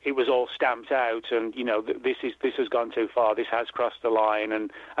 it was all stamped out, and this has gone too far. This has crossed the line,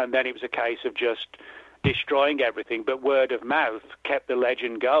 and then it was a case of just destroying everything. But word of mouth kept the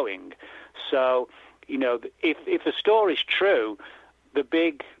legend going. So, if the story's true, the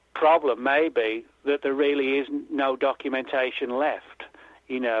big problem may be that there really is no documentation left.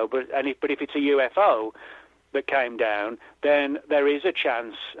 But if it's a UFO that came down, then there is a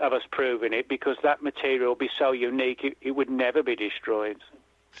chance of us proving it, because that material will be so unique it would never be destroyed.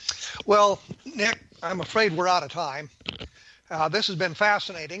 Well, Nick, I'm afraid we're out of time. This has been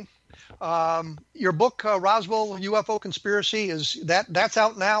fascinating. Your book, Roswell UFO Conspiracy, that's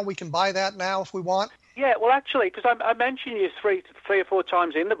out now? We can buy that now if we want? Yeah, well, actually, because I mentioned you three or four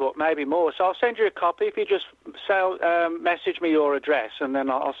times in the book, maybe more, so I'll send you a copy if you just message me your address, and then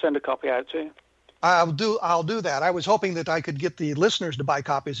I'll send a copy out to you. I'll do that. I was hoping that I could get the listeners to buy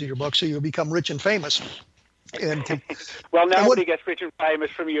copies of your book so you become rich and famous. Well, nobody gets rich and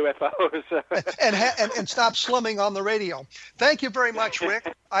famous from UFOs. and stop slumming on the radio. Thank you very much, Rick.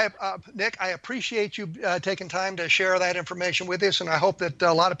 Nick, I appreciate you taking time to share that information with us, and I hope that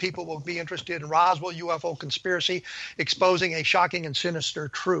a lot of people will be interested in Roswell UFO Conspiracy, exposing a shocking and sinister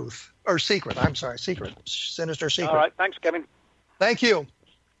secret. Sinister secret. All right. Thanks, Kevin. Thank you.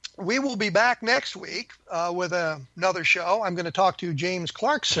 We will be back next week with another show. I'm going to talk to James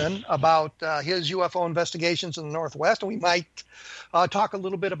Clarkson about his UFO investigations in the Northwest, and we might talk a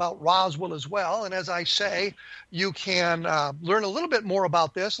little bit about Roswell as well. And as I say, you can learn a little bit more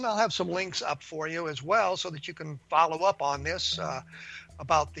about this, and I'll have some links up for you as well so that you can follow up on this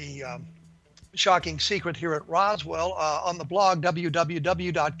about the shocking secret here at Roswell on the blog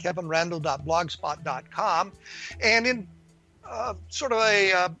www.kevinrandle.blogspot.com. And in sort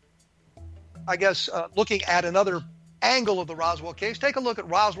of looking at another angle of the Roswell case, take a look at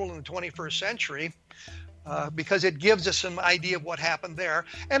Roswell in the 21st century, because it gives us some idea of what happened there.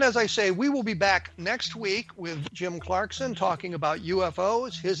 And as I say, we will be back next week with Jim Clarkson talking about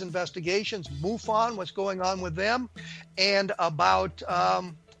UFOs, his investigations, MUFON, what's going on with them, and about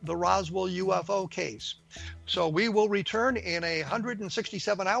the Roswell UFO case. So we will return in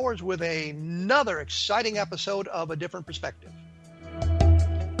 167 hours with another exciting episode of A Different Perspective.